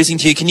from losing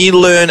to you? Can you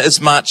learn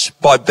as much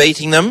by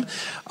beating them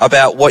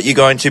about what you're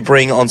going to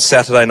bring on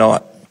Saturday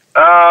night?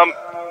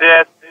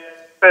 Yeah,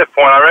 fair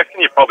point. I reckon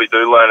you probably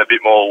do learn a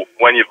bit more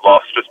when you've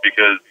lost, just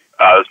because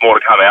there's more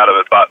to come out of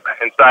it. But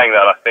in saying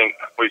that, I think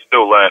we've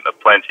still learned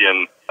plenty,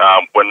 and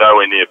we're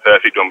nowhere near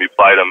perfect when we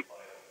played them.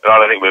 And I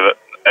don't think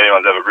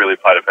anyone's ever really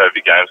played a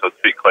perfect game, so it's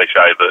a bit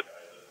cliche. But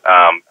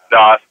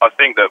no, I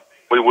think that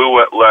we will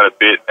learn a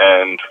bit,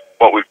 and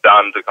what we've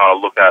done to kind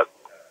of look at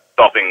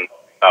stopping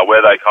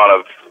where they kind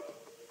of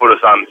put us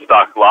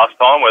unstuck last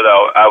time, where they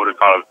were able to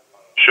kind of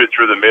shoot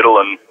through the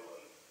middle and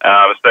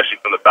especially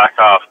from the back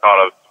half,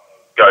 kind of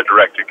go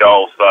direct to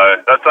goal. So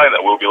that's something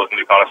that we'll be looking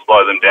to kind of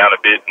slow them down a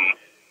bit, and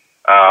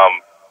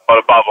but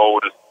above all,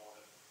 just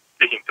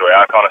sticking to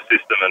our kind of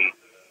system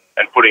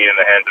and putting it in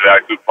the hands of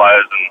our good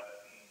players, and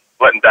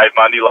letting Dave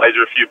Mundy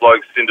laser a few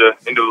blokes into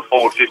the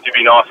forward 50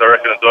 be nice, I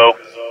reckon, as well.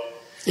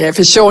 Yeah,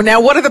 for sure.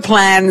 Now, what are the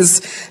plans,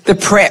 the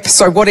prep?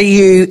 So what do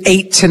you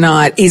eat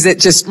tonight? Is it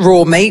just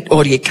raw meat,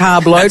 or do you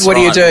carb load? That's what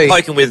right. do you do?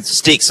 Poke him with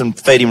sticks and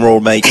feed him raw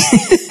meat.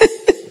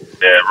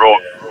 Yeah,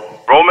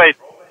 raw meat.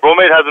 Raw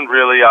meat hasn't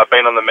really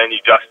been on the menu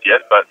just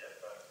yet, but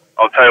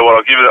I'll tell you what,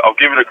 I'll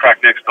give it a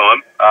crack next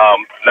time.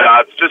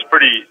 No, it's just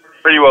pretty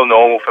well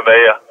normal for me.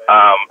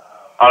 I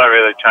don't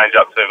really change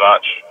up too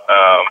much,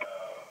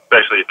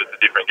 especially if it's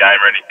a different game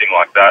or anything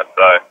like that.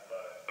 So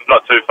I'm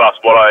not too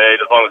fussed what I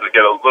eat, as long as I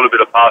get a little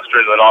bit of pasta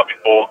in the night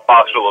before,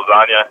 pasta,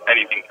 lasagna,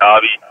 anything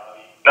carby.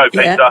 No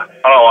pizza.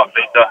 I don't like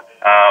pizza.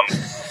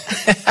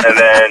 And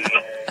then,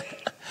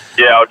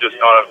 yeah, I'll just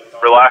kind of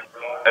relax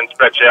and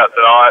stretch out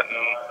tonight and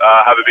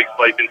have a big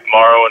sleep in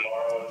tomorrow, and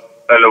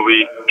then it'll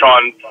be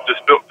try and just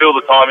fill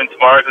the time in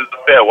tomorrow, because it's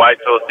a fair wait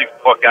till a 6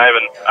 o'clock game,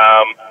 and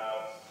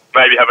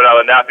maybe have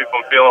another nap if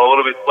I'm feeling a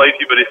little bit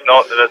sleepy, but if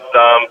not, then it's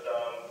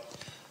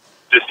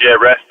just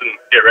rest and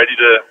get ready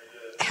to.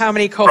 How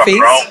many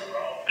coffees?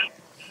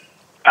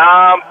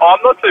 I'm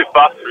not too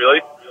fussed,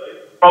 really.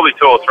 Probably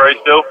 2 or 3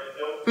 still.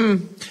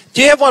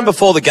 Do you have one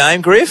before the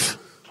game, Griff?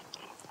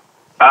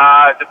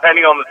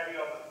 Depending on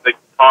the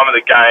time of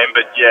the game,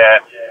 but yeah,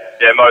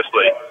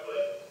 mostly.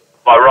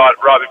 Like right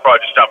before I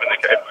just jump in the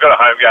car. If we've got a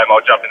home game,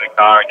 I'll jump in the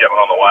car and get one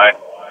on the way.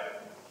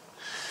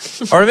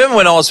 I remember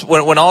when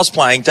I was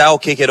playing, Dale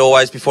Kickett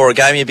always before a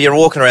game, you'd be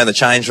walking around the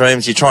change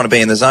rooms, you're trying to be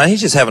in the zone. He's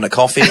just having a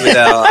coffee with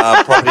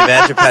our property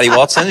manager, Paddy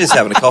Watson, just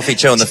having a coffee,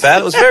 chewing the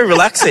fat. It was very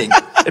relaxing.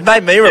 It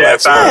made me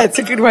relax. Yeah, it's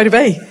a good way to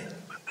be.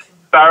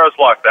 Barra's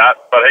like that,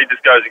 but he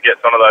just goes and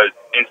gets one of those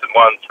instant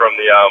ones from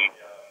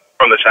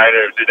the change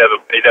rooms. He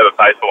never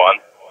pays for one.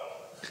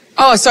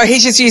 Oh, so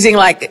he's just using,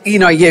 like, you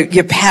know,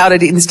 your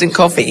powdered instant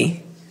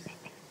coffee.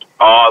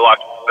 Oh,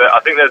 I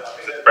think there's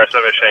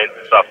espresso machines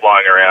and stuff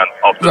lying around.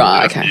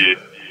 Right, okay. A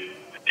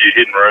few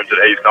hidden rooms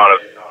that he's kind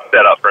of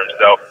set up for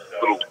himself,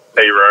 little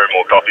tea room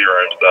or coffee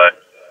room. So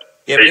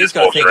yeah, but he's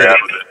got to think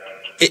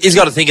He's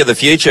got to think of the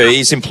future.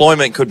 His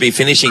employment could be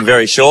finishing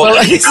very shortly.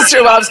 Well, this is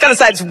true. I was going to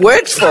say it's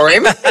worked for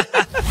him.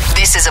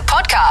 This is a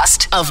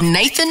podcast of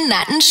Nathan,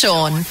 Nat and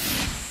Shaun.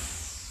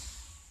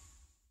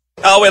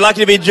 Oh, we're lucky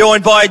to be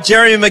joined by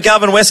Jeremy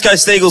McGovern, West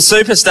Coast Eagles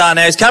superstar.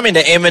 Now, he's come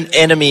into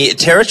enemy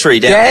territory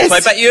down this way,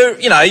 but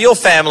your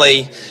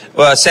family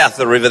were south of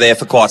the river there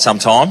for quite some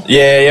time.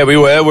 Yeah, we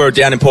were. We were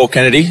down in Port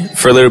Kennedy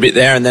for a little bit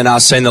there, and then I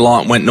seen the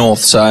light and went north,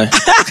 so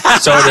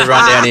sorry to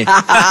run down here.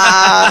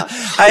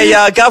 Hey,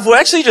 Gov, we're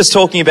actually just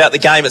talking about the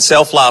game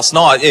itself last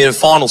night,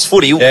 finals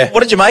footy. Yeah.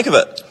 What did you make of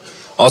it?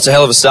 Oh, it's a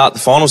hell of a start, the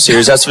final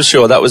series, that's for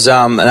sure. That was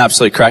an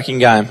absolute cracking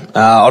game.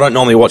 I don't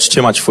normally watch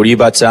too much footy,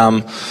 but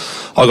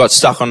I got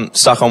stuck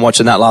on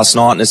watching that last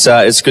night, and it's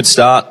a good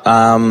start.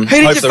 Who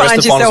did you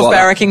find yourself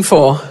barracking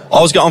for?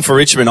 I was going for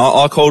Richmond.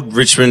 I called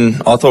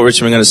Richmond. I thought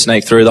Richmond were going to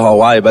sneak through the whole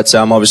way, but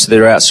obviously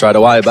they're out straight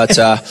away. But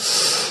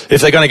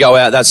if they're going to go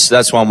out,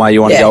 that's one way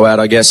you want to go out,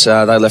 I guess.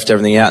 They left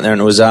everything out there,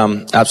 and it was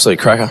absolute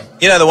cracker.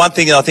 You know, the one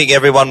thing that I think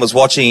everyone was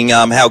watching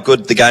how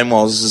good the game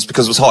was is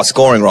because it was high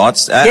scoring, right?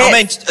 I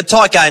mean,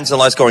 tight games and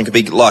low scoring could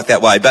be like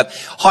that way, but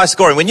high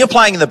scoring, when you're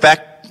playing in the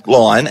back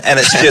line and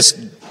it's just...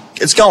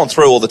 It's going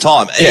through all the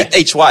time,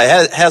 each way.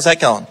 How's that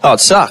going? Oh, it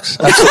sucks.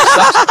 Absolutely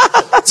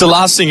sucks. It's the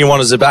last thing you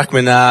want as a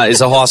backman is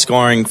a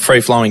high-scoring,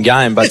 free-flowing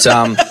game. But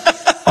I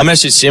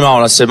messaged Simo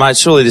and I said, mate,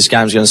 surely this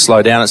game's going to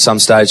slow down at some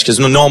stage because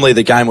normally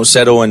the game will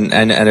settle and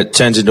it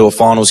turns into a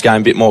finals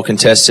game, a bit more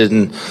contested.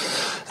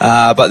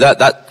 But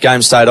that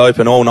game stayed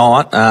open all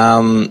night.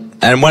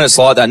 And when it's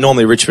like that,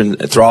 normally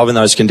Richmond thrive in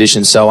those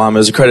conditions. So it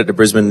was a credit to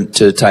Brisbane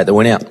to take the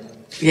win out.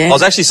 Yeah. I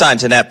was actually saying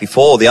to Nat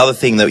before, the other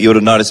thing that you would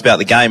have noticed about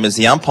the game is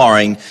the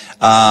umpiring.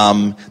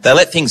 They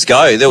let things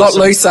go. There was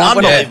looser,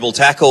 unbelievable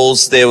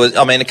tackles. There was,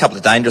 a couple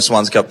of dangerous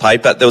ones got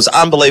paid, but there was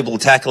unbelievable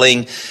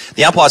tackling.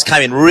 The umpires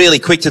came in really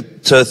quick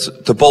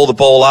to ball the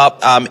ball up.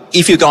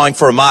 If you're going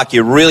for a mark,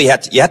 you really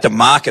had to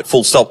mark it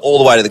full stop all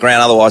the way to the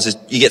ground. Otherwise,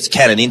 you get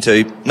cannoned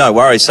into. No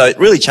worries. So it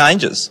really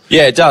changes.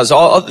 Yeah, it does.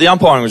 The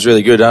umpiring was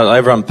really good.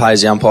 Everyone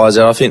pays the umpires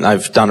out. I think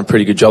they've done a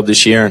pretty good job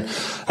this year.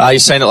 And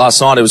you've seen it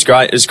last night. It was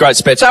great. It was a great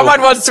spectacle.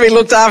 Someone wants to be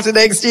looked after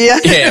next year.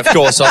 Yeah, of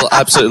course. I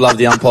absolutely love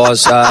the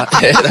umpires. They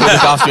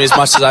look after me as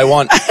much as they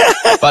want.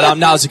 But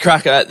no, it was a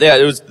cracker. Yeah,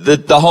 it was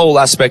the whole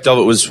aspect of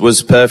it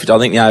was perfect. I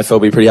think the AFL will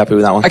be pretty happy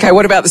with that one. Okay,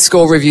 what about the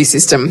score review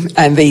system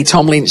and the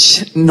Tom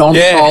Lynch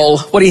non-call?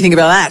 What do you think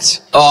about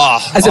that?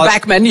 Oh, as a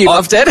backman, you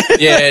loved it.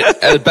 Yeah,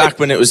 as a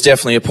backman, it was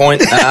definitely a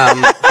point.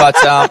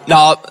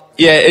 No,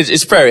 yeah,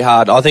 it's very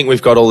hard. I think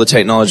we've got all the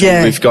technology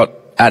we've got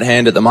at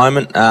hand at the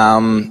moment.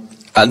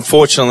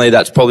 Unfortunately,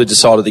 that's probably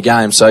decided the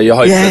game, so you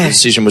hope that the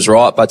decision was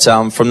right. But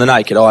from the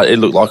naked eye, it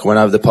looked like it went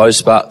over the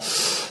post, but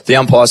the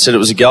umpire said it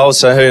was a goal,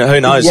 so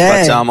who knows?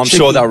 But I'm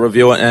sure they'll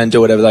review it and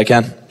do whatever they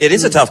can. It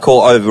is a tough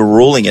call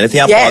overruling it. If the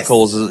umpire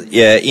calls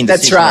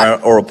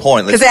indecision or a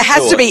point. Because there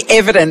has to be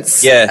evidence,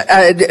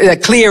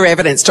 clear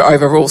evidence to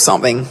overrule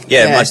something.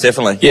 Yeah, most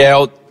definitely. Yeah,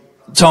 well,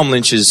 Tom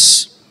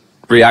Lynch's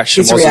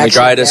reaction wasn't the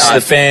greatest. No.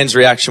 The fans'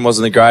 reaction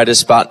wasn't the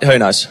greatest, but who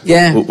knows?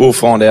 Yeah. We'll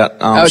find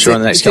out, I'm sure,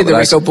 in the next couple of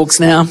days. The record books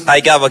now. Hey,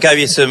 Gov, I gave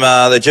you some,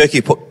 the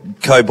Jerky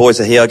Co boys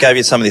are here. I gave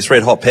you some of this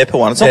red hot pepper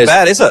one. It's not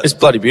bad, is it? It's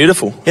bloody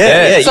beautiful.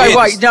 Yeah. So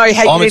wait, no,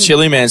 hey, I'm a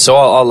chili man, so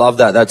I love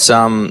that. That's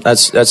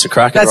a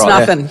cracker. That's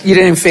nothing. You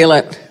didn't even feel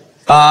it.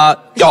 I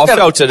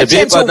felt it a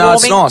bit, but no,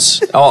 it's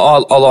nice.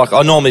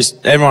 I normally,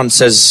 everyone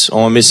says,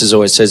 or my missus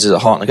always says, is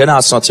it hot? And I go, no,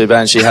 it's not too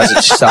bad. And she has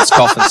it, she starts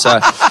coughing. So,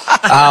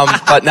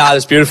 but no,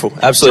 it's beautiful.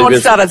 Absolutely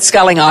beautiful. Shaun started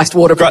sculling iced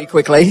water pretty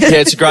quickly. Yeah,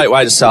 it's a great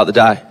way to start the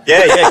day.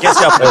 Yeah, gets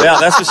you up and about,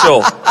 that's for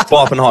sure.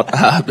 Piping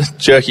hot.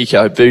 Jerky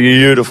Co,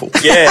 beautiful.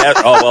 Yeah,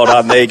 well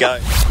done, there you go.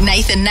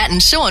 Nathan, Nat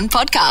and Shaun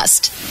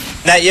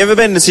podcast. Nat, you ever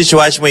been in a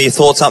situation where you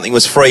thought something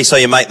was free so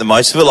you make the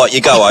most of it, like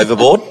you go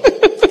overboard?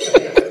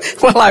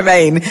 Well, I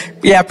mean,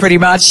 yeah, pretty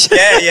much.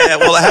 Yeah.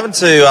 Well, it happened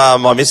to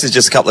my missus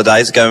just a couple of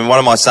days ago, and one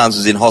of my sons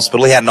was in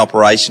hospital. He had an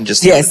operation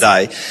just the other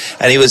day,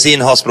 and he was in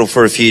hospital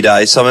for a few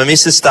days. So my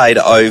missus stayed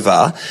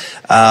over,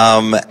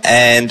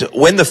 and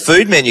when the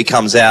food menu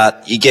comes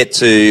out, you get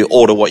to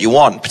order what you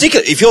want.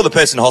 Particularly if you're the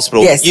person in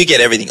hospital, you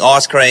get everything: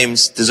 ice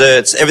creams,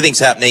 desserts, everything's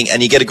happening,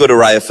 and you get a good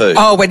array of food.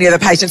 Oh, when you're the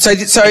patient. So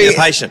you're the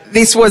patient.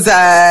 This was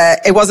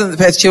it wasn't the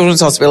Perth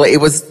Children's Hospital. It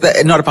was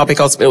not a public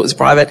hospital. It was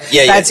private.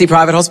 Fancy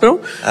private hospital.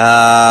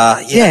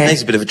 It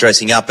needs a bit of a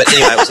dressing up, but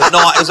anyway, it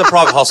was a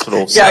private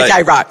hospital. So,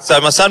 okay, right. So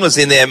my son was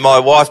in there. My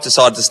wife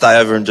decided to stay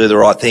over and do the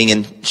right thing,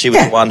 and she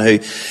was the one who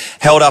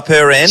held up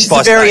her end. She's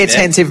a very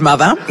attentive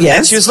mother. Yes.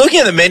 And she was looking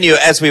at the menu,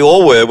 as we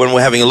all were when we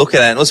were having a look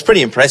at it, and it was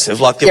pretty impressive.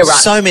 Like, there were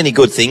so many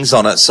good things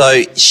on it.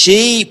 So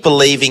she,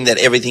 believing that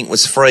everything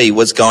was free,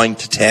 was going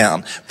to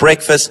town.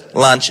 Breakfast,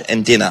 lunch,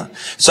 and dinner.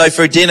 So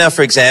for dinner,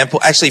 for example,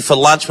 actually for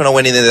lunch, when I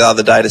went in there the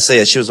other day to see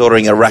her, she was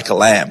ordering a rack of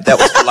lamb. That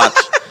was for lunch.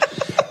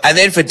 And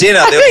then for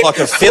dinner, there was like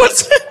a fillet.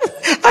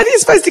 Aren't you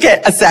supposed to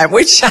get a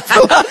sandwich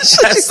for lunch?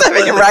 Just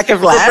having a rack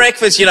of lamb. For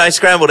breakfast, you know,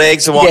 scrambled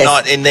eggs and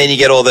whatnot, and then you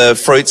get all the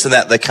fruits and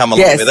that come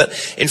along with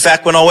it. In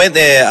fact, when I went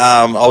there,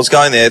 I was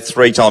going there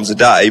 3 times a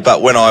day,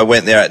 but when I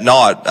went there at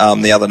night,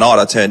 the other night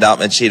I turned up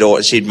and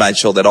she'd made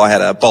sure that I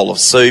had a bowl of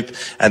soup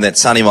and that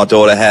Sunny, my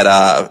daughter, had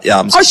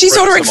she's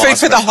ordering food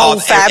for the whole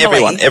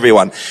family.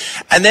 Everyone.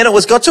 And then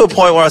it got to a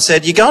point where I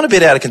said, you're going a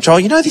bit out of control.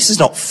 You know, this is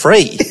not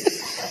free.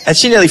 And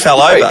she nearly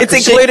fell over. It's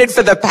included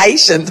for the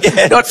patient,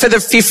 not for the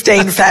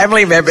 15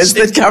 family members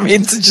that come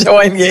in to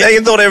join you.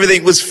 Megan thought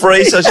everything was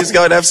free, so she's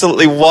going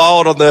absolutely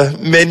wild on the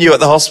menu at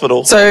the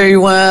hospital.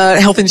 So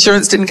health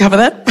insurance didn't cover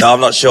that? No,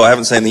 I'm not sure. I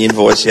haven't seen the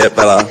invoice yet,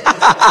 but I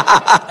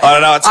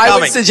don't know. It's coming. I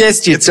would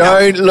suggest you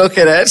don't look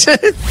at it.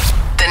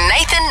 The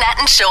Nathan, Nat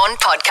and Shaun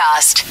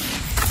podcast.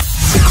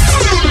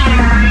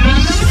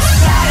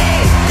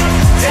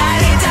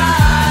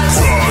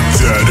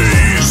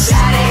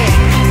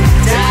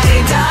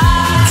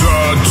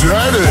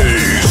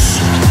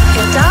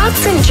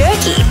 Darts and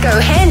jerky go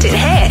hand in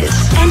hand,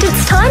 and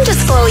it's time to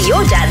spoil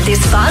your dad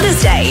this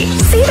Father's Day.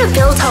 See the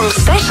biltong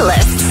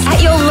specialists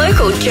at your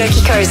local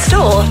JerkyCo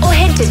store or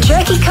head to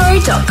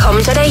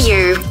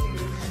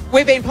jerkyco.com.au.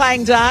 We've been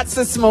playing darts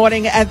this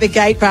morning at the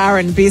Gate Bar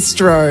and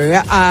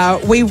Bistro.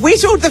 We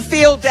whittled the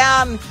field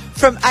down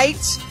from 8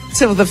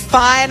 till the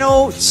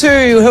final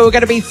 2, who are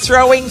going to be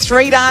throwing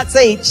 3 darts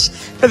each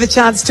for the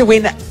chance to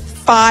win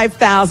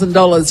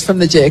 $5,000 from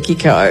the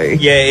JerkyCo.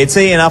 Yeah, it's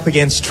Ian up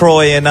against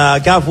Troy, and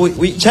Gov,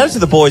 we chatted to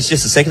the boys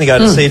just a second ago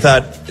to see if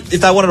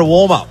they wanted a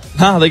warm up.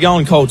 No, they're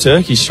going cold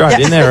turkey straight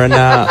in there, and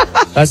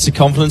that's the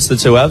confidence the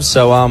two have.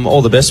 So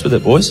all the best with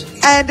it, boys.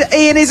 And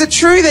Ian, is it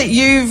true that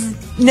you've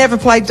never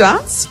played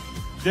darts?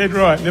 Dead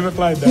right, never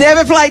played darts.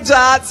 Never played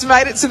darts,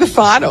 made it to the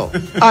final.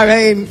 I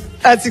mean,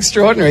 that's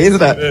extraordinary,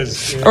 isn't it? It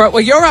is. Yeah. All right,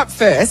 well, you're up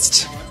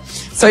first.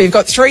 So you've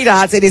got 3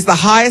 darts. It is the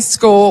highest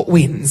score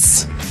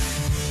wins.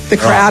 The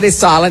crowd is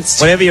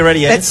silenced. Whenever you're ready,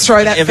 Ian. Let's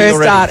throw that first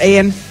dart,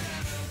 Ian.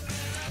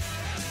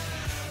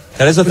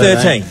 That is a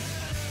 13.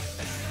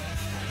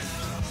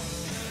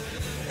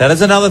 That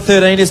is another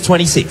 13, is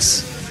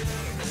 26.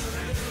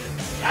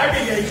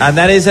 And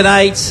that is an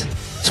 8.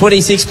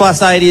 26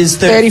 plus 8 is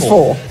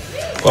 34.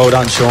 Well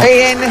done, Shaun.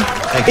 Ian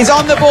is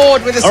on the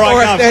board with a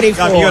score of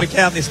 34. You've got to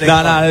count this next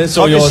No, it's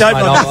all yours,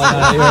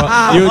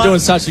 mate. You were doing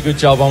such a good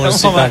job. I'm going to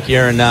sit back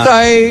here and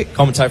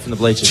commentate from the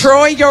bleachers.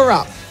 Troy, you're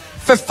up.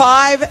 For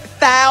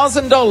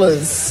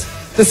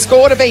 $5,000, the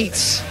score to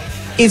beat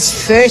is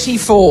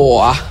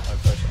 34.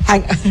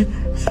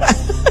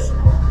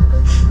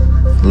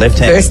 Left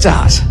hand. First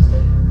dart.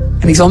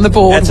 And he's on the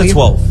board. That's a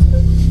 12.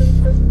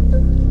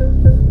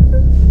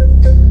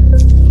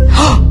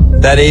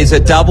 That is a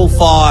double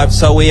 5,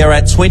 so we are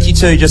at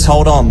 22. Just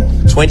hold on.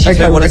 22.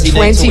 Okay, what does he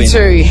need to win?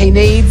 22. He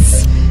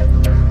needs,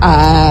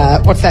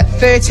 what's that,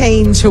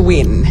 13 to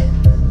win.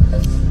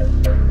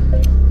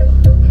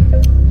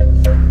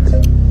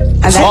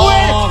 And that's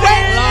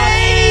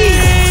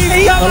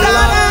He's done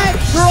it!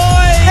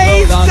 Troy!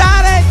 He's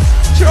done it!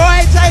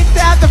 Troy takes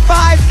out the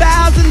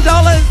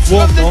 $5,000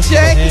 from the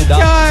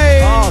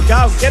JerkyCo. Oh,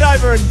 go, get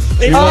over and leave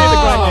the great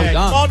man.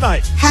 Come on,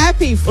 mate.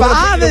 Happy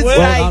Father's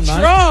Day,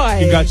 Troy.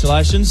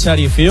 Congratulations. How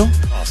do you feel?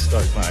 Oh,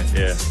 stoked, mate.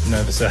 Yeah,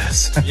 nervous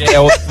ass.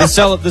 Yeah, well,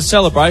 the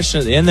celebration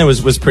at the end there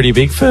was pretty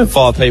big for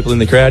 5 people in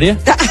the crowd here.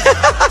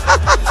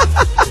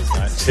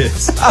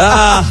 Cheers.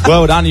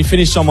 Well done. You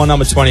finished on my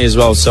number 20 as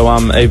well, so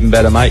even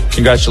better, mate.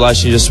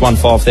 Congratulations. You just won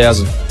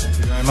 5,000. Thank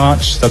you very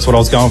much. That's what I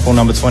was going for,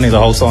 number 20 the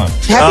whole time.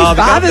 Happy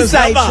Father's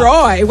Day,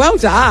 Troy. Well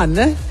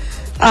done.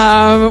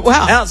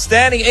 Wow.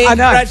 Outstanding. Ian,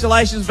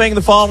 congratulations being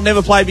the final,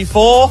 never played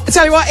before. I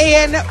tell you what,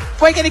 Ian,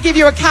 we're going to give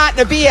you a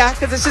carton of beer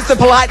because it's just a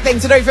polite thing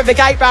to do from the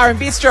Gate Bar and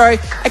Bistro.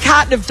 A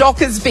carton of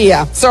Dockers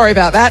beer. Sorry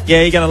about that.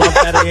 Yeah, you're going to love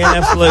that, Ian.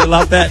 Absolutely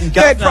love that. And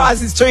third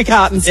prize is 2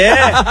 cartons.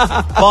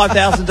 Yeah.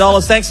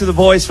 $5,000. Thanks to the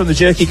boys from the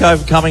JerkyCo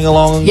for coming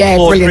along. Yeah,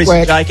 brilliant Chris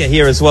work. and Jake are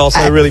here as well,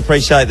 so we really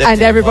appreciate that.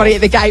 And everybody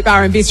at the Gate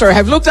Bar and Bistro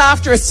have looked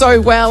after us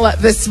so well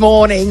this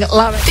morning.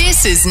 Love it.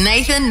 This is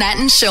Nathan, Nat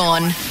and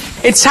Shaun.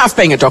 It's tough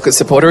being a Dockers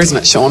supporter, isn't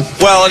it, Shaun?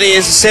 Well, it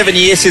is. 7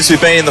 years since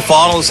we've been in the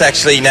finals,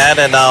 actually, Nat.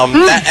 And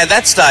at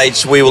that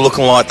stage, we were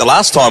looking like the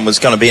last time was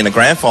going to be in a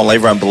grand final.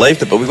 Everyone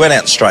believed it, but we went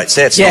out in straight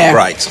sets. Yeah. Not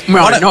great.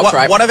 Well, not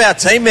great. One of our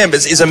team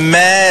members is a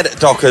mad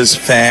Dockers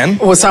fan.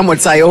 Or some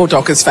would say all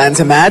Dockers fans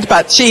are mad,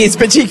 but she is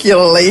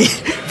particularly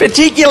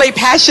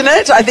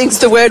passionate, I think is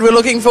the word we're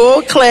looking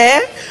for.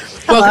 Claire,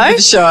 welcome to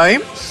the show.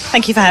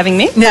 Thank you for having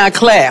me. Now,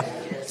 Claire,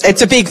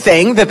 it's a big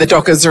thing that the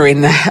Dockers are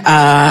in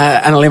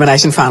an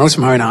elimination final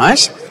tomorrow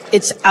night.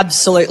 It's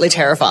absolutely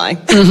terrifying.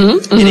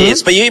 It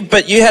is, but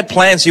you had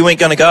plans. You weren't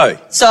going to go.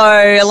 So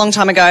a long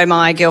time ago,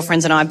 my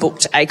girlfriends and I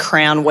booked a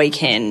Crown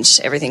weekend.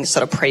 Everything's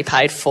sort of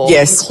prepaid for.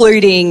 Yes.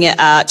 Including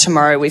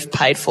tomorrow, we've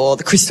paid for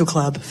the Crystal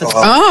Club.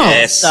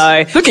 Yes.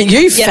 So look at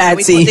you,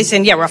 fancy. We put this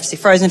in. Yeah, we're obviously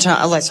Frozen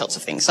tonight, all those sorts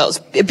of things. So it was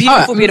a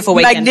beautiful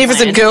weekend.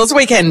 Magnificent girls'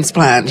 weekends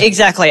planned.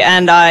 Exactly,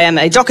 and I am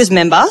a Dockers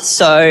member.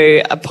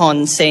 So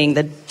upon seeing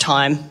the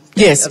time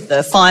of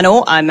the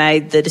final, I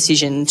made the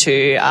decision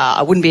to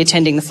I wouldn't be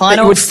attending the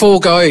final. You would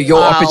forego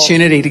your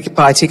opportunity to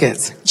buy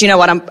tickets. Do you know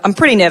what? I'm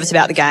pretty nervous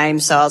about the game,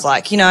 so I was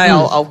like,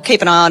 I'll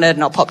keep an eye on it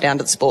and I'll pop down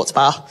to the sports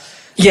bar.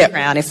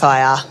 Yeah. If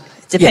I,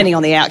 depending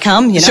on the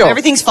outcome,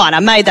 everything's fine. I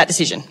made that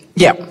decision.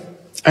 Yeah.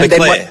 And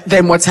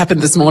then what's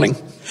happened this morning?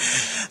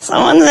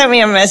 Someone sent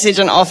me a message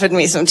and offered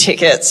me some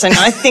tickets, and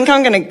I think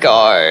I'm going to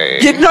go.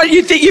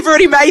 You think you've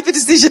already made the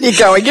decision you're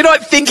going. You're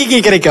not thinking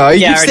you're going to go.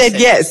 Yeah, you've said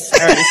yes.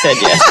 I already said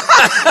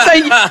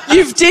yes. So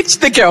you've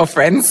ditched the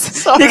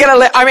girlfriends. You're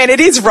going to it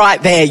is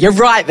right there. You're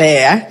right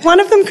there. One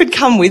of them could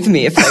come with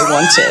me if they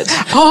wanted.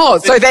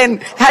 So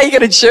then how are you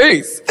going to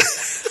choose?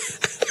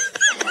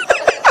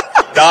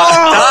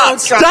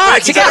 Darts.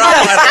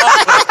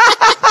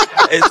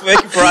 It's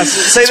working for us.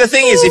 See, the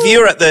thing is, if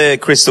you were at the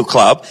Crystal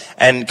Club,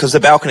 and because the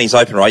balcony's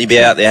open, right, you'd be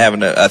out there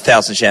having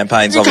 1,000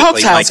 champagnes,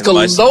 obviously cocktails making the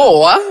most.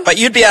 Galore. But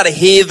you'd be able to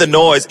hear the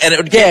noise, and it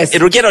would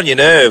get on your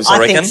nerves, I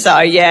reckon. I think so,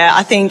 yeah.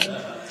 I think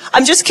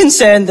I'm just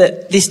concerned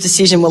that this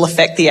decision will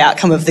affect the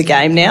outcome of the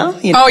game now.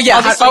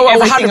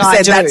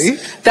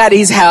 100%. That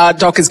is how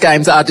Dockers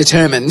games are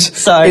determined,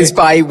 is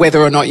by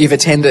whether or not you've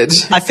attended.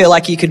 I feel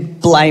like you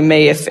could blame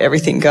me if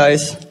everything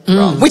goes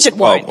wrong, which it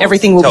won't.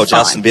 Everything will be fine. Tell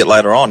Justin a bit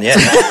later on, yeah.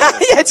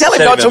 Yeah, tell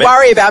him not to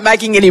worry about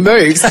making any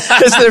moves,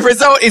 because the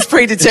result is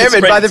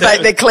predetermined by the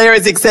fact that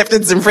Clara's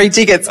acceptance and free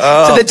tickets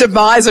to the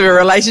demise of a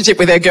relationship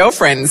with her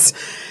girlfriends.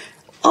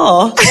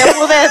 Oh, yeah,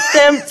 well, they're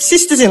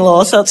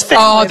sisters-in-law, so it's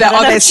fair.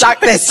 They're stuck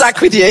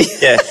with you.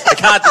 Yeah, I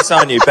can't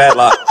disown you. Bad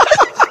luck.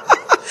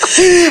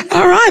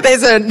 All right,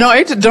 there's a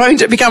note.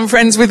 Don't become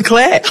friends with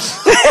Claire.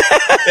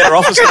 Better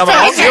offers coming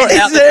on. You're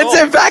out the door.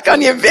 It's back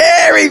on you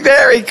very,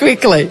 very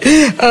quickly.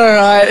 All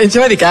right,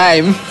 enjoy the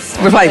game.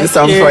 We're playing the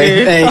song for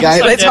you. There you go.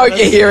 Let's hope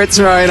you hear it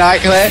tomorrow night,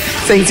 Claire.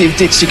 Seems you've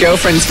ditched your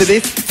girlfriends for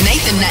this.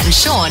 Nathan, Nat and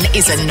Shaun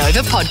is a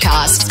Nova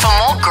podcast. For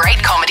more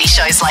great comedy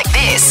shows like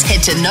this,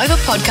 head to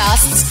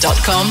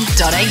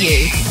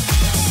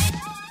novapodcasts.com.au.